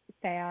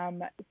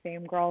Sam,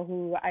 same girl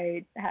who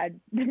I had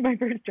my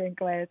first drink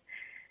with,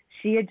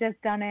 she had just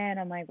done it.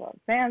 I'm like, well,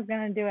 Sam's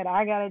gonna do it.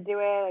 I gotta do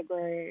it.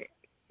 Like,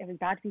 it was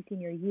about to be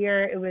senior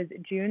year. It was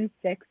June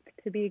 6th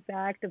to be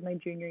exact of my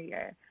junior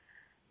year.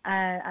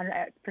 And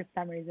I for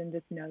some reason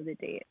just know the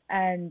date.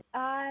 And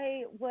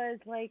I was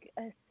like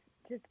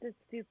just a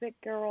stupid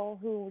girl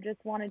who just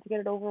wanted to get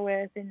it over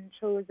with and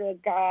chose a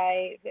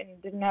guy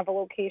and didn't have a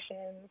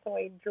location. So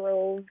I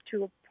drove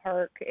to a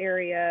park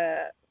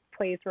area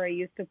place where I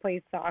used to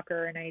play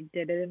soccer, and I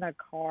did it in a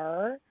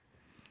car.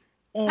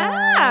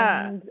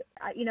 And,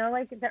 you know,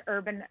 like the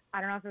urban,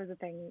 I don't know if it was a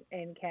thing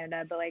in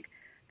Canada, but like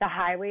the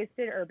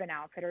high-waisted Urban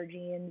Outfitter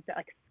jeans,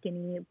 like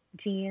skinny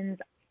jeans,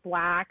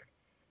 black,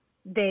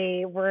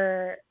 they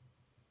were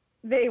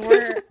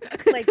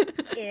like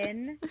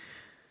in.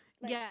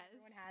 Like, yes.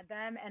 Everyone had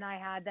them, and I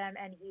had them,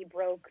 and he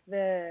broke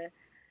the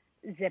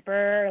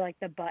zipper, or like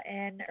the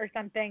button or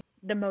something.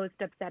 The most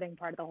upsetting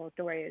part of the whole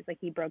story is like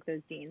he broke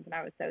those jeans, and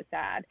I was so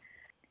sad.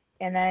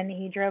 And then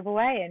he drove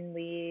away, and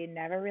we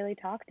never really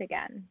talked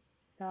again.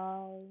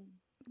 So.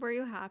 Were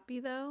you happy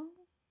though?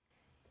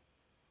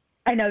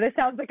 I know this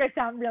sounds like I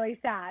sound really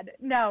sad.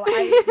 No,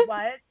 I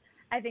was.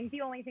 I think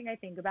the only thing I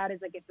think about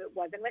is like if it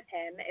wasn't with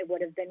him, it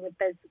would have been with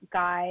this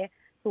guy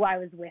who I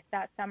was with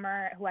that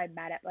summer, who I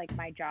met at like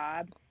my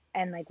job.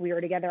 And, like, we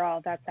were together all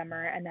of that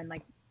summer, and then,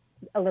 like,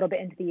 a little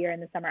bit into the year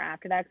and the summer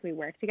after that, because we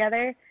worked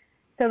together.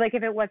 So, like,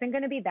 if it wasn't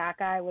going to be that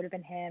guy, it would have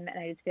been him, and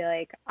I just feel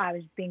like I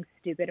was just being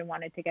stupid and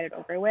wanted to get it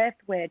over with,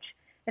 which,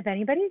 if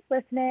anybody's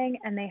listening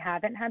and they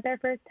haven't had their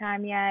first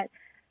time yet,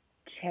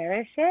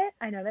 cherish it.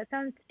 I know that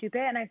sounds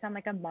stupid, and I sound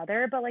like a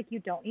mother, but, like, you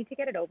don't need to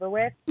get it over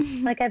with.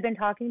 Like, I've been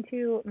talking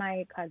to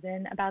my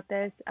cousin about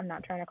this. I'm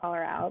not trying to call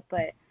her out,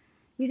 but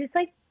you just,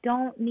 like,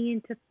 don't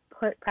need to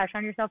put pressure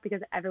on yourself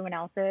because everyone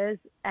else is,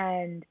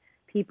 and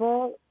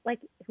people like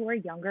who are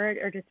younger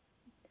are just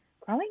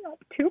growing up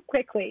too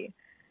quickly.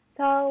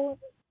 So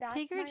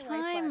take your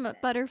time,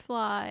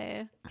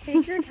 butterfly.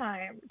 Take your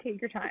time. Take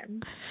your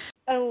time.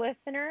 A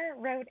listener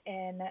wrote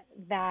in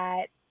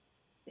that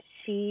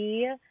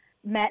she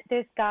met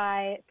this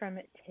guy from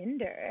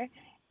Tinder,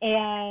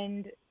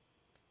 and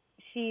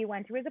she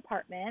went to his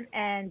apartment,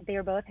 and they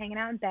were both hanging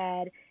out in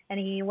bed, and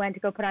he went to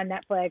go put on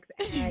Netflix,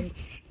 and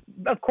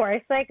of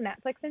course, like,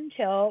 Netflix and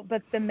chill,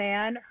 but the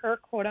man, her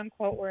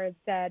quote-unquote words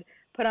said,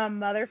 put on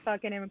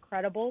motherfucking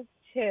Incredibles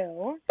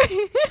 2,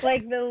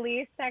 like, the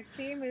least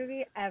sexy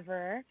movie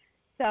ever,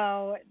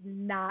 so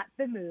not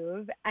the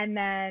move, and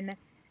then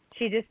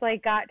she just,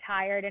 like, got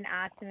tired and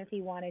asked him if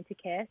he wanted to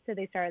kiss, so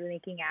they started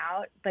making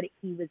out, but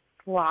he was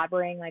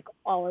slobbering, like,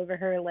 all over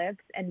her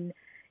lips, and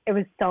it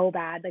was so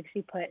bad, like,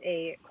 she put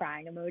a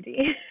crying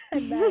emoji,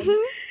 and then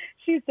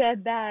she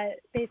said that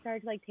they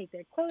started to, like, take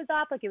their clothes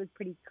off. Like, it was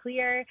pretty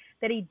clear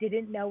that he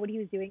didn't know what he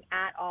was doing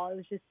at all. It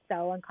was just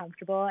so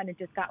uncomfortable, and it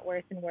just got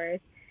worse and worse.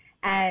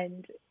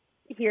 And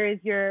here is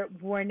your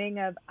warning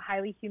of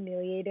highly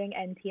humiliating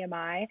and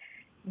TMI.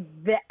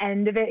 The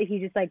end of it, he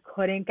just, like,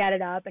 couldn't get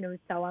it up, and it was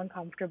so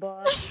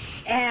uncomfortable.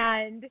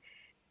 And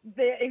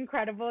The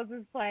Incredibles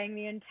was playing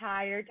the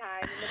entire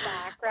time in the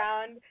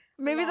background.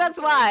 Maybe that's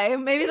why.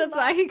 Maybe that's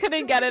why he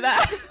couldn't get it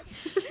up.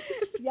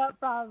 Yep,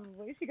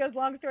 probably. She goes,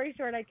 long story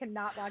short, I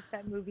cannot watch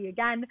that movie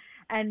again,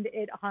 and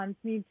it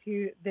haunts me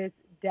to this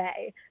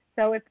day.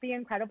 So if The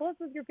Incredibles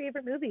was your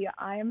favorite movie,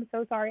 I am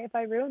so sorry if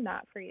I ruined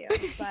that for you.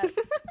 But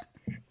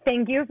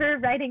thank you for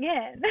writing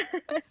in.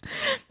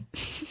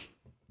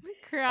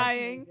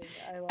 Crying.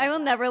 I will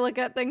never look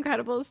at The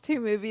Incredibles 2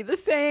 movie the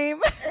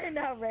same. I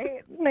know,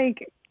 right?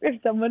 Like, if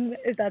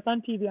that's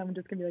on TV, I'm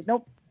just going to be like,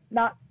 nope,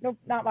 not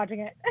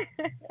watching it.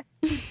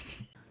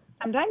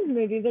 Sometimes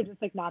movies are just,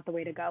 like, not the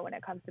way to go when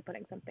it comes to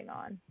putting something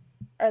on.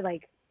 Or,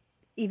 like,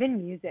 even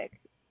music.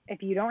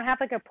 If you don't have,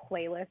 like, a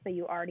playlist that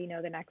you already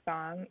know the next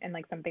song and,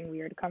 like, something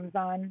weird comes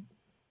on,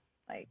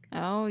 like...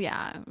 Oh,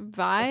 yeah.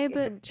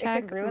 Vibe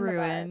check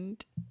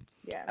ruined.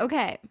 Yeah.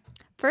 Okay.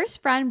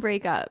 First friend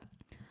breakup.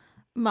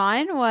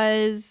 Mine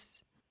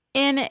was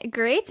in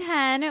grade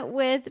 10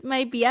 with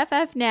my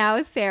BFF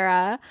now,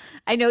 Sarah.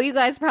 I know you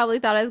guys probably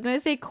thought I was going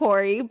to say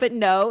Corey, but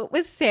no, it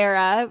was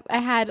Sarah. I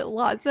had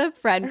lots of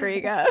friend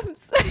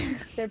breakups.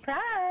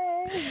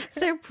 Surprise!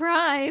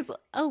 Surprise!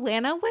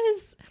 Alana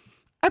was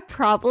a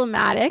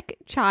problematic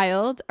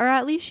child, or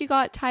at least she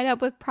got tied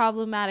up with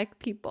problematic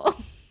people.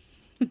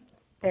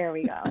 There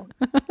we go.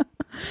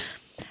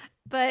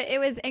 But it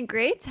was in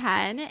grade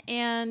 10,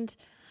 and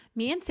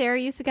me and Sarah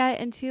used to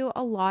get into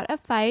a lot of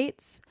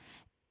fights.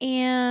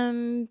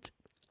 And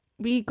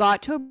we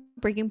got to a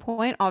breaking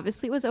point.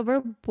 Obviously, it was over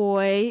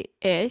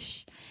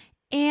boy-ish.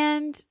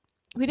 And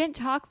we didn't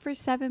talk for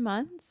 7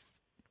 months.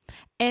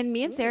 And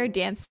me and Sarah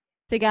danced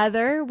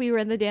together. We were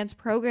in the dance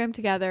program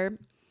together.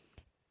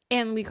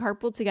 And we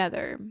carpooled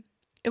together.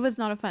 It was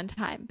not a fun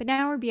time. But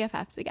now we're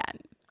BFFs again.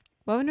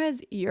 When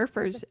was your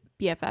first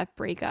BFF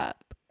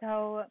breakup?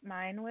 So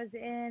mine was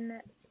in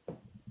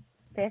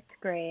 5th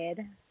grade,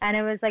 and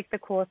it was like the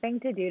cool thing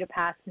to do to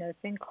pass notes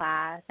in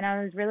class. And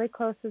I was really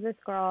close to this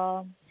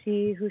girl,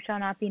 she who shall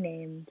not be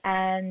named,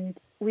 and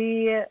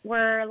we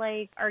were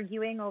like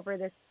arguing over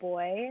this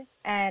boy,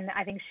 and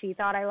I think she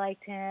thought I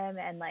liked him,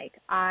 and like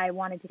I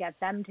wanted to get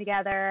them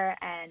together,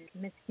 and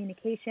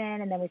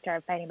miscommunication, and then we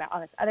started fighting about all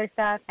this other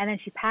stuff. And then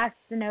she passed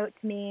the note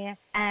to me,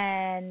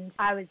 and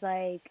I was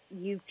like,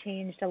 you've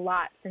changed a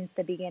lot since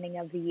the beginning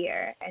of the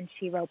year. And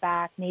she wrote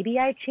back, maybe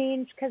I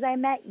changed because I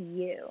met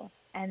you.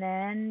 And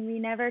then we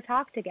never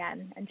talked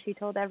again. And she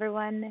told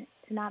everyone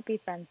to not be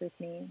friends with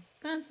me.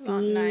 That's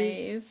not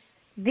nice.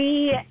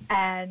 The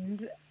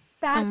end.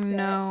 That's it.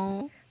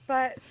 No.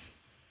 But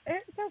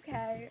it's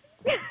okay.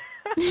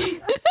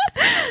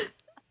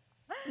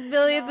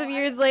 Millions of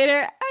years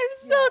later, I'm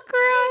still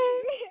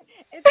crying.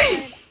 It's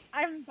fine.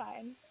 I'm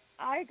fine.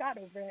 I got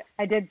over it.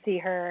 I did see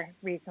her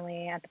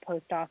recently at the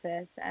post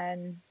office,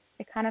 and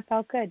it kind of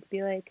felt good to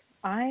be like,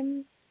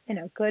 I'm in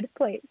a good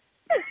place.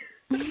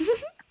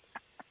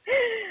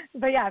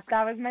 But yeah,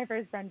 that was my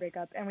first friend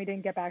breakup, and we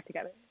didn't get back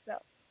together. So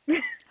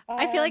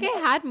I feel like I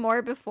had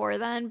more before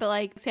then, but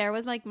like Sarah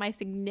was like my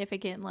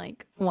significant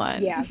like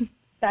one. Yeah,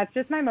 that's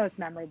just my most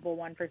memorable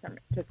one for some,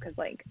 just because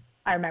like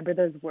I remember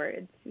those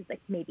words. She's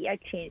like, maybe I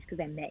changed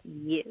because I met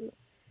you.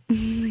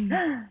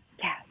 Like,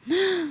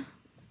 yeah.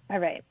 All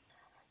right.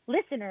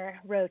 Listener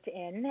wrote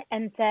in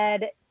and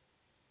said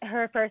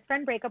her first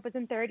friend breakup was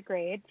in 3rd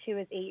grade. She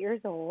was 8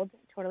 years old.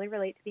 Totally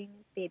relate to being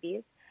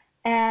babies.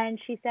 And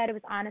she said it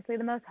was honestly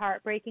the most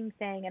heartbreaking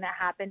thing, and it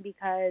happened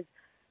because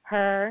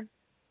her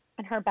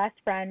and her best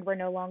friend were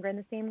no longer in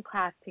the same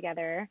class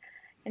together.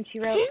 And she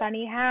wrote,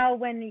 funny how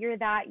when you're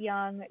that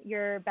young,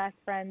 your best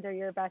friends are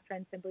your best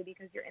friends simply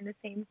because you're in the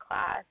same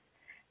class.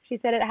 She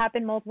said it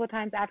happened multiple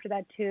times after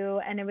that too,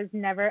 and it was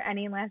never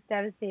any less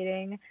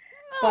devastating.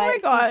 Oh my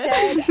God.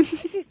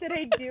 She said,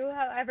 I do,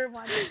 however,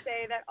 want to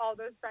say that all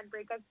those friend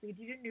breakups lead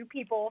you to new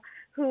people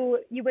who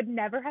you would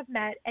never have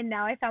met, and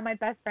now I found my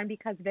best friend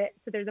because of it.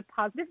 So there's a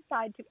positive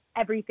side to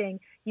everything.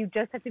 You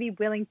just have to be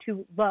willing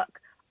to look.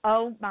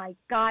 Oh my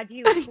God,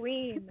 you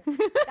queen.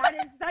 That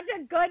is such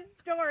a good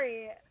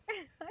story.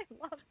 I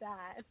love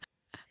that.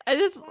 I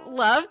just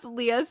loved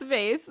Leah's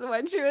face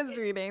when she was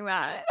reading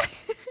that.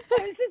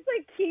 I was just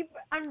like,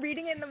 I'm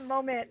reading it in the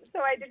moment,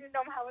 so I didn't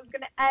know how it was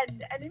going to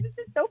end. And it was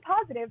just so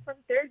positive from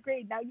 3rd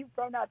grade. Now you've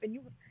grown up and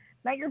you've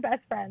met your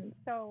best friend.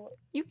 So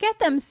you get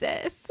them,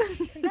 sis.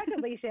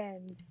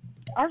 Congratulations.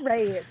 All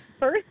right.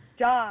 First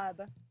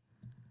job.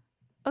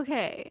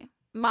 Okay.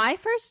 My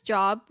first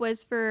job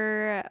was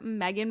for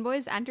Megan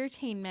Boys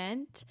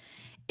Entertainment.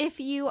 If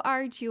you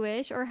are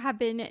Jewish or have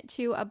been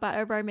to a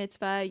bar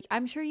mitzvah,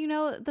 I'm sure you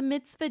know the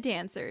mitzvah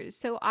dancers.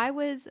 So I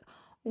was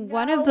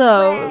one of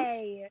those.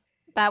 Way.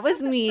 That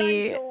was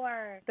me.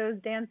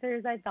 Those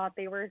dancers, I thought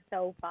they were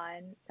so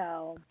fun.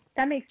 So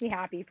that makes me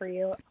happy for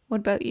you. What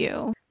about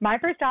you? My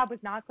first job was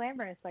not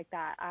glamorous like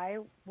that. I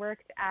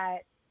worked at,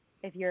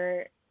 if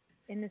you're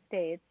in the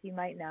States, you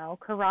might know,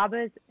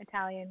 Carrabba's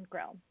Italian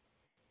Grill.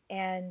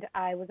 And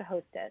I was a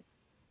hostess.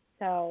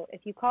 So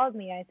if you called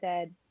me, I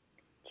said,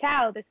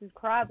 ciao, this is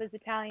Carrabba's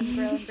Italian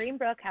Grill in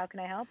Greenbrook. How can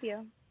I help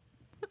you?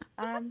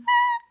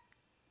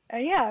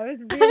 Yeah, it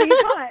was really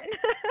fun.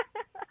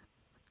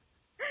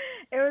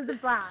 It was a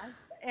blast.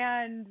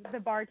 And the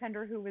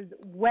bartender, who was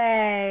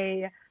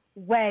way,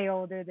 way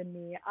older than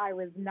me, I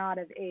was not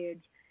of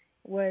age,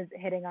 was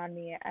hitting on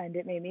me, and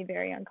it made me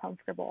very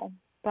uncomfortable.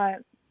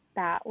 But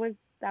that was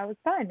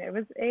fun. It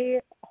was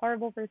a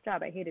horrible first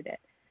job. I hated it.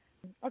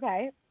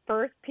 Okay,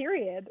 first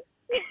period.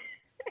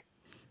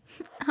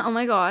 Oh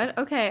my God.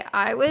 Okay,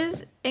 I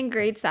was in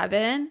grade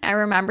 7. I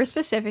remember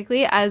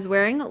specifically I was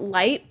wearing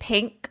light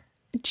pink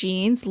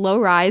jeans, low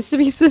rise to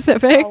be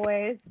specific.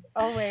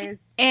 Always.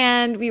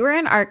 And we were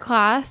in art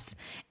class,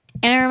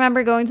 and I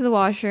remember going to the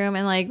washroom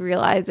and like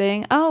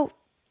realizing, oh,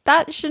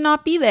 that should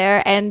not be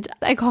there. And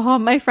I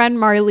called my friend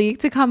Marley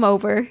to come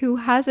over, who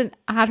hasn't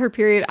had her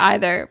period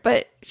either,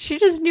 but she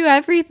just knew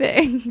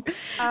everything.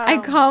 I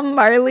called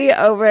Marley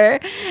over,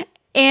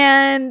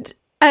 and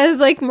I was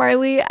like,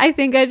 Marley, I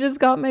think I just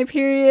got my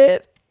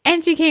period.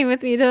 And she came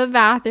with me to the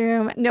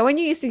bathroom. No one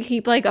used to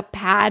keep like a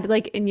pad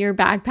like in your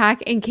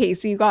backpack in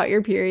case you got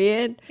your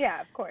period.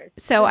 Yeah, of course.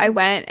 So I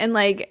went and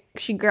like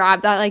she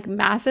grabbed that like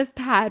massive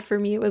pad for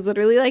me. It was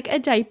literally like a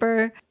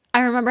diaper.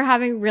 I remember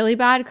having really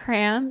bad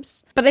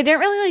cramps, but I didn't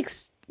really like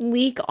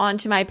leak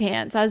onto my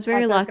pants. I was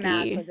very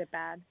lucky. Was it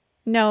bad?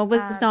 No, it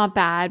was not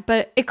bad,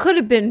 but it could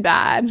have been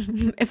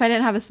bad if I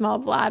didn't have a small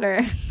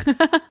bladder.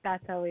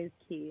 That's always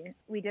key.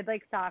 We did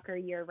like soccer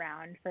year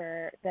round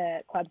for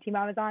the club team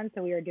I was on,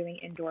 so we were doing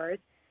indoors.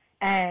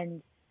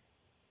 And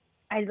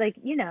I like,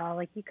 you know,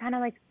 like you kind of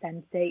like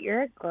sense it.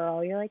 You're a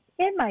girl. You're like,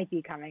 it might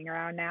be coming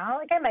around now.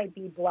 Like I might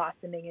be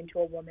blossoming into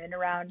a woman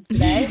around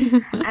today.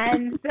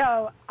 And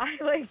so I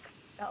like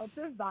felt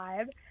the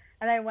vibe,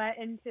 and I went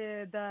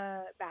into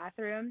the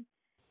bathroom,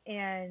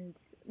 and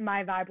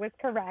my vibe was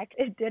correct.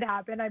 It did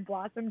happen. I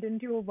blossomed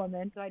into a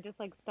woman. So I just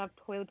like stuffed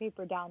toilet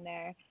paper down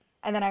there.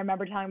 And then I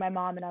remember telling my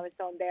mom, and I was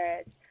so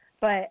embarrassed.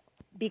 But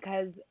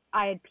because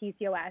I had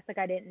PCOS, like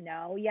I didn't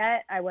know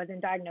yet. I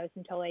wasn't diagnosed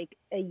until like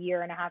a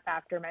year and a half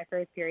after my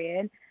first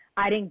period.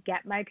 I didn't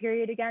get my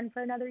period again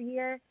for another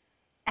year.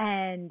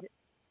 And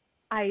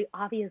I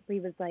obviously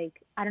was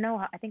like, I don't know,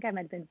 I think I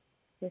might have been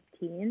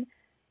 15,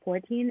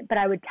 14. But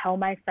I would tell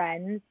my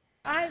friends,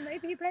 I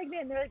might be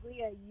pregnant. And they're like,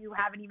 Leah, you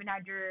haven't even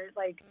had your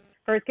like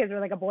first kids, or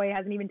like a boy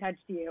hasn't even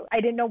touched you.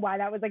 I didn't know why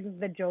that was like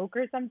the joke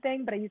or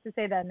something, but I used to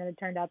say that, and then it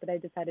turned out that I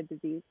just had a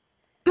disease.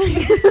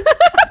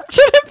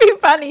 Shouldn't be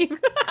funny.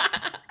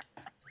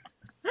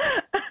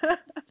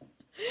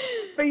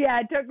 Yeah,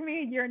 it took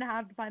me a year and a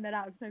half to find that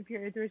out because my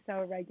periods were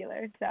so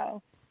irregular.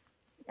 So,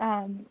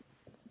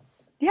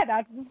 yeah,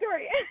 that's the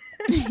story.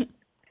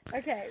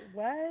 Okay,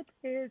 what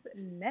is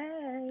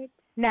next?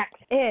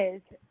 Next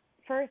is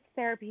first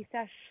therapy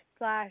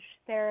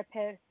 /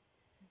 therapist,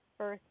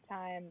 first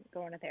time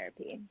going to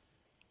therapy.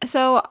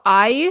 So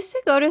I used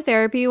to go to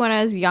therapy when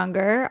I was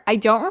younger. I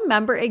don't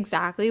remember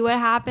exactly what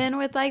happened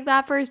with like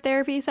that first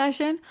therapy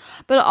session,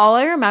 but all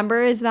I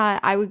remember is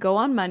that I would go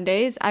on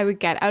Mondays, I would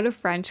get out of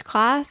French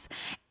class,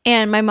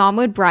 and my mom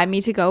would bribe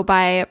me to go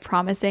by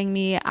promising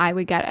me I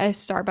would get a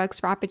Starbucks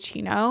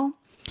Frappuccino.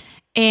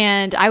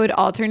 And I would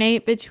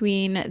alternate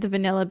between the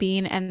vanilla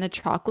bean and the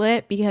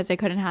chocolate because I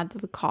couldn't have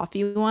the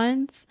coffee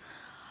ones.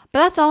 But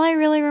that's all I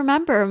really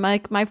remember,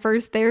 like my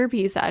first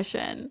therapy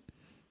session.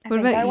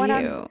 What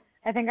about you?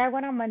 I think I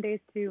went on Mondays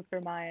too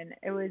for mine.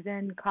 It was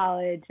in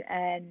college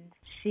and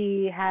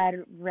she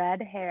had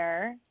red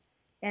hair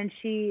and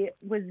she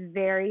was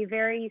very,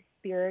 very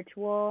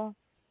spiritual.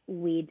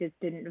 We just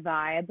didn't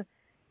vibe.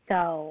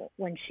 So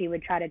when she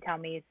would try to tell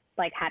me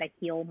like how to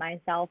heal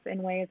myself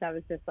in ways, I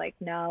was just like,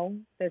 no,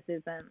 this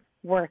isn't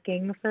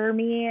working for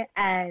me.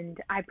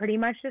 And I pretty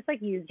much just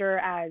like used her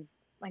as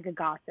like a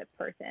gossip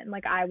person.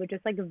 Like I would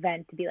just like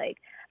vent to be like,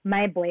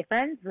 my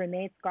boyfriend's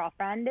roommate's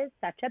girlfriend is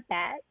such a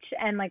bitch,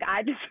 and like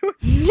I just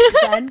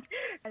vent,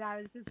 and I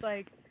was just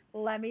like,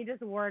 let me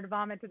just word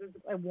vomit to this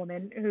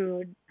woman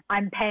who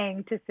I'm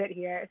paying to sit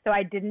here. So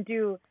I didn't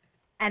do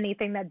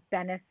anything that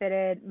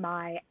benefited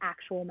my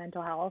actual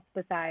mental health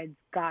besides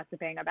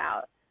gossiping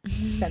about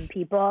some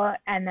people.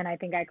 And then I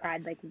think I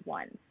cried like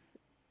once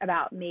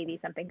about maybe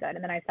something good,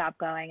 and then I stopped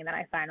going, and then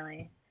I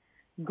finally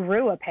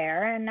grew a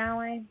pair, and now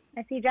I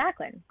see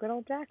Jacqueline, good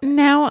old Jacqueline.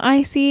 Now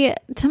I see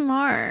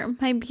Tamar,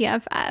 my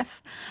BFF.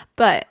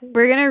 But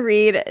we're gonna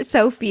read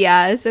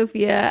Sophia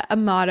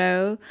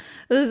Amato's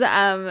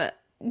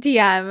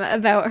DM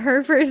about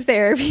her first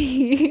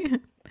therapy.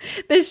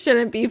 This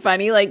shouldn't be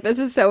funny, like this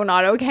is so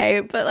not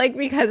okay, but like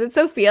because it's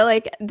Sophia,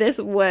 like this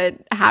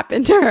would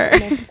happen to her.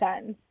 Makes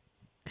sense.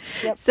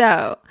 Yep.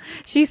 So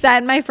she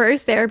said, my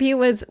first therapy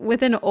was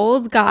with an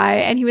old guy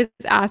and he was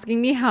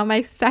asking me how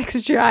my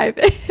sex drive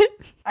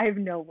is. I have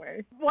no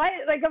words. What?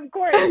 Like, of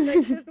course,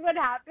 like, this would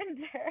happen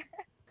to her.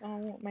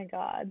 Oh my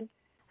God.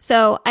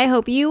 So I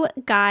hope you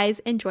guys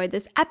enjoyed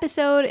this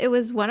episode. It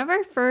was one of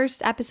our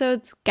first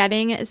episodes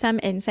getting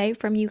some insight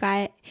from you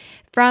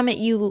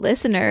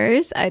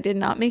listeners. I did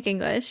not make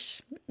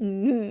English.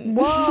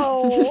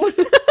 Whoa.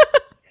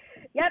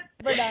 Yep,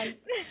 we're done.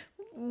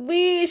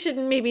 We should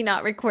maybe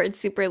not record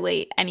super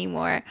late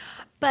anymore.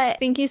 But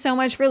thank you so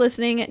much for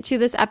listening to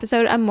this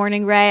episode of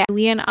Morning Ray.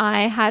 Lee and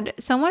I had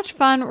so much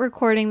fun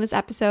recording this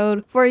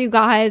episode for you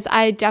guys.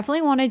 I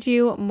definitely want to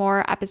do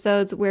more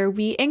episodes where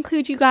we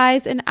include you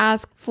guys and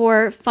ask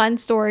for fun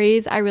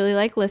stories. I really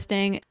like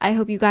listening. I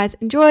hope you guys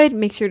enjoyed.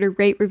 Make sure to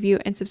rate, review,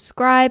 and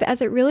subscribe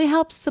as it really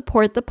helps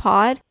support the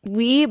pod.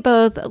 We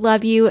both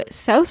love you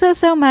so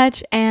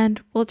much, and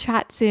we'll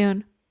chat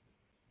soon.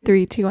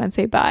 3, 2, 1,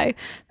 say bye.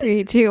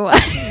 3, 2, 1.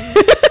 I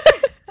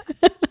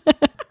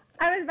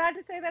was about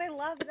to say that I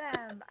love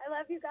them. I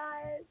love you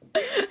guys.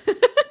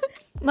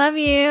 Love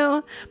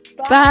you.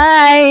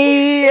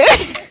 Bye.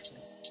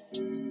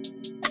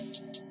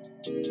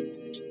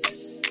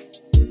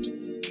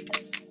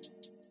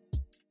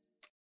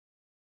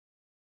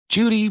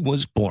 Judy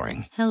was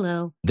boring.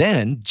 Hello.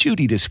 Then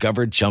Judy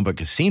discovered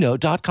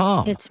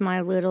ChumbaCasino.com. It's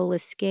my little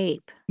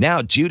escape.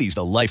 Now Judy's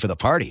the life of the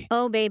party.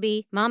 Oh,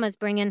 baby, mama's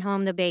bringing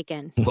home the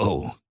bacon.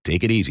 Whoa,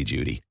 take it easy,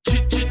 Judy.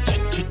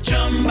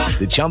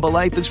 The Chumba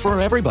life is for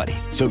everybody.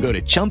 So go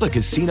to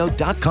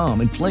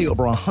ChumbaCasino.com and play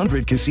over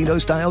 100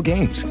 casino-style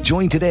games.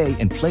 Join today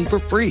and play for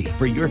free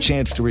for your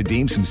chance to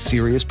redeem some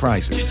serious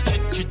prizes.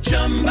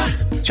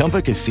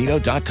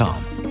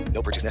 ChumbaCasino.com.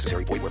 No purchase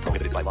necessary. Void where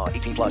prohibited by law.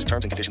 18 plus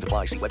terms and conditions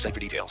apply. See website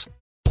for details.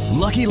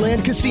 Lucky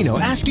Land Casino,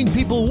 asking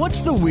people, what's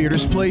the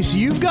weirdest place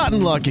you've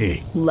gotten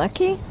lucky?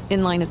 Lucky?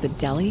 In line at the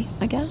deli,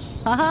 I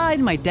guess? Aha,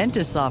 in my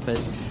dentist's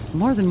office.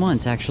 More than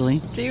once,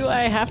 actually. Do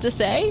I have to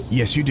say?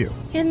 Yes, you do.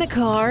 In the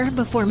car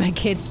before my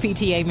kids'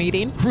 PTA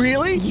meeting.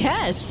 Really?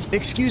 Yes.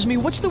 Excuse me,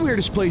 what's the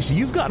weirdest place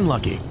you've gotten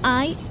lucky?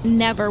 I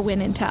never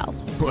win and tell.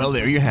 Well,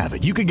 there you have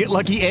it. You can get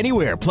lucky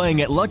anywhere,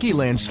 playing at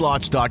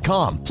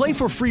LuckyLandSlots.com. Play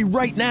for free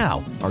right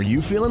now. Are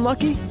you feeling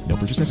lucky? No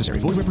purchase necessary.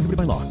 Void where prohibited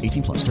by law.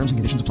 18 plus. Terms and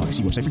conditions apply.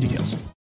 See website for details.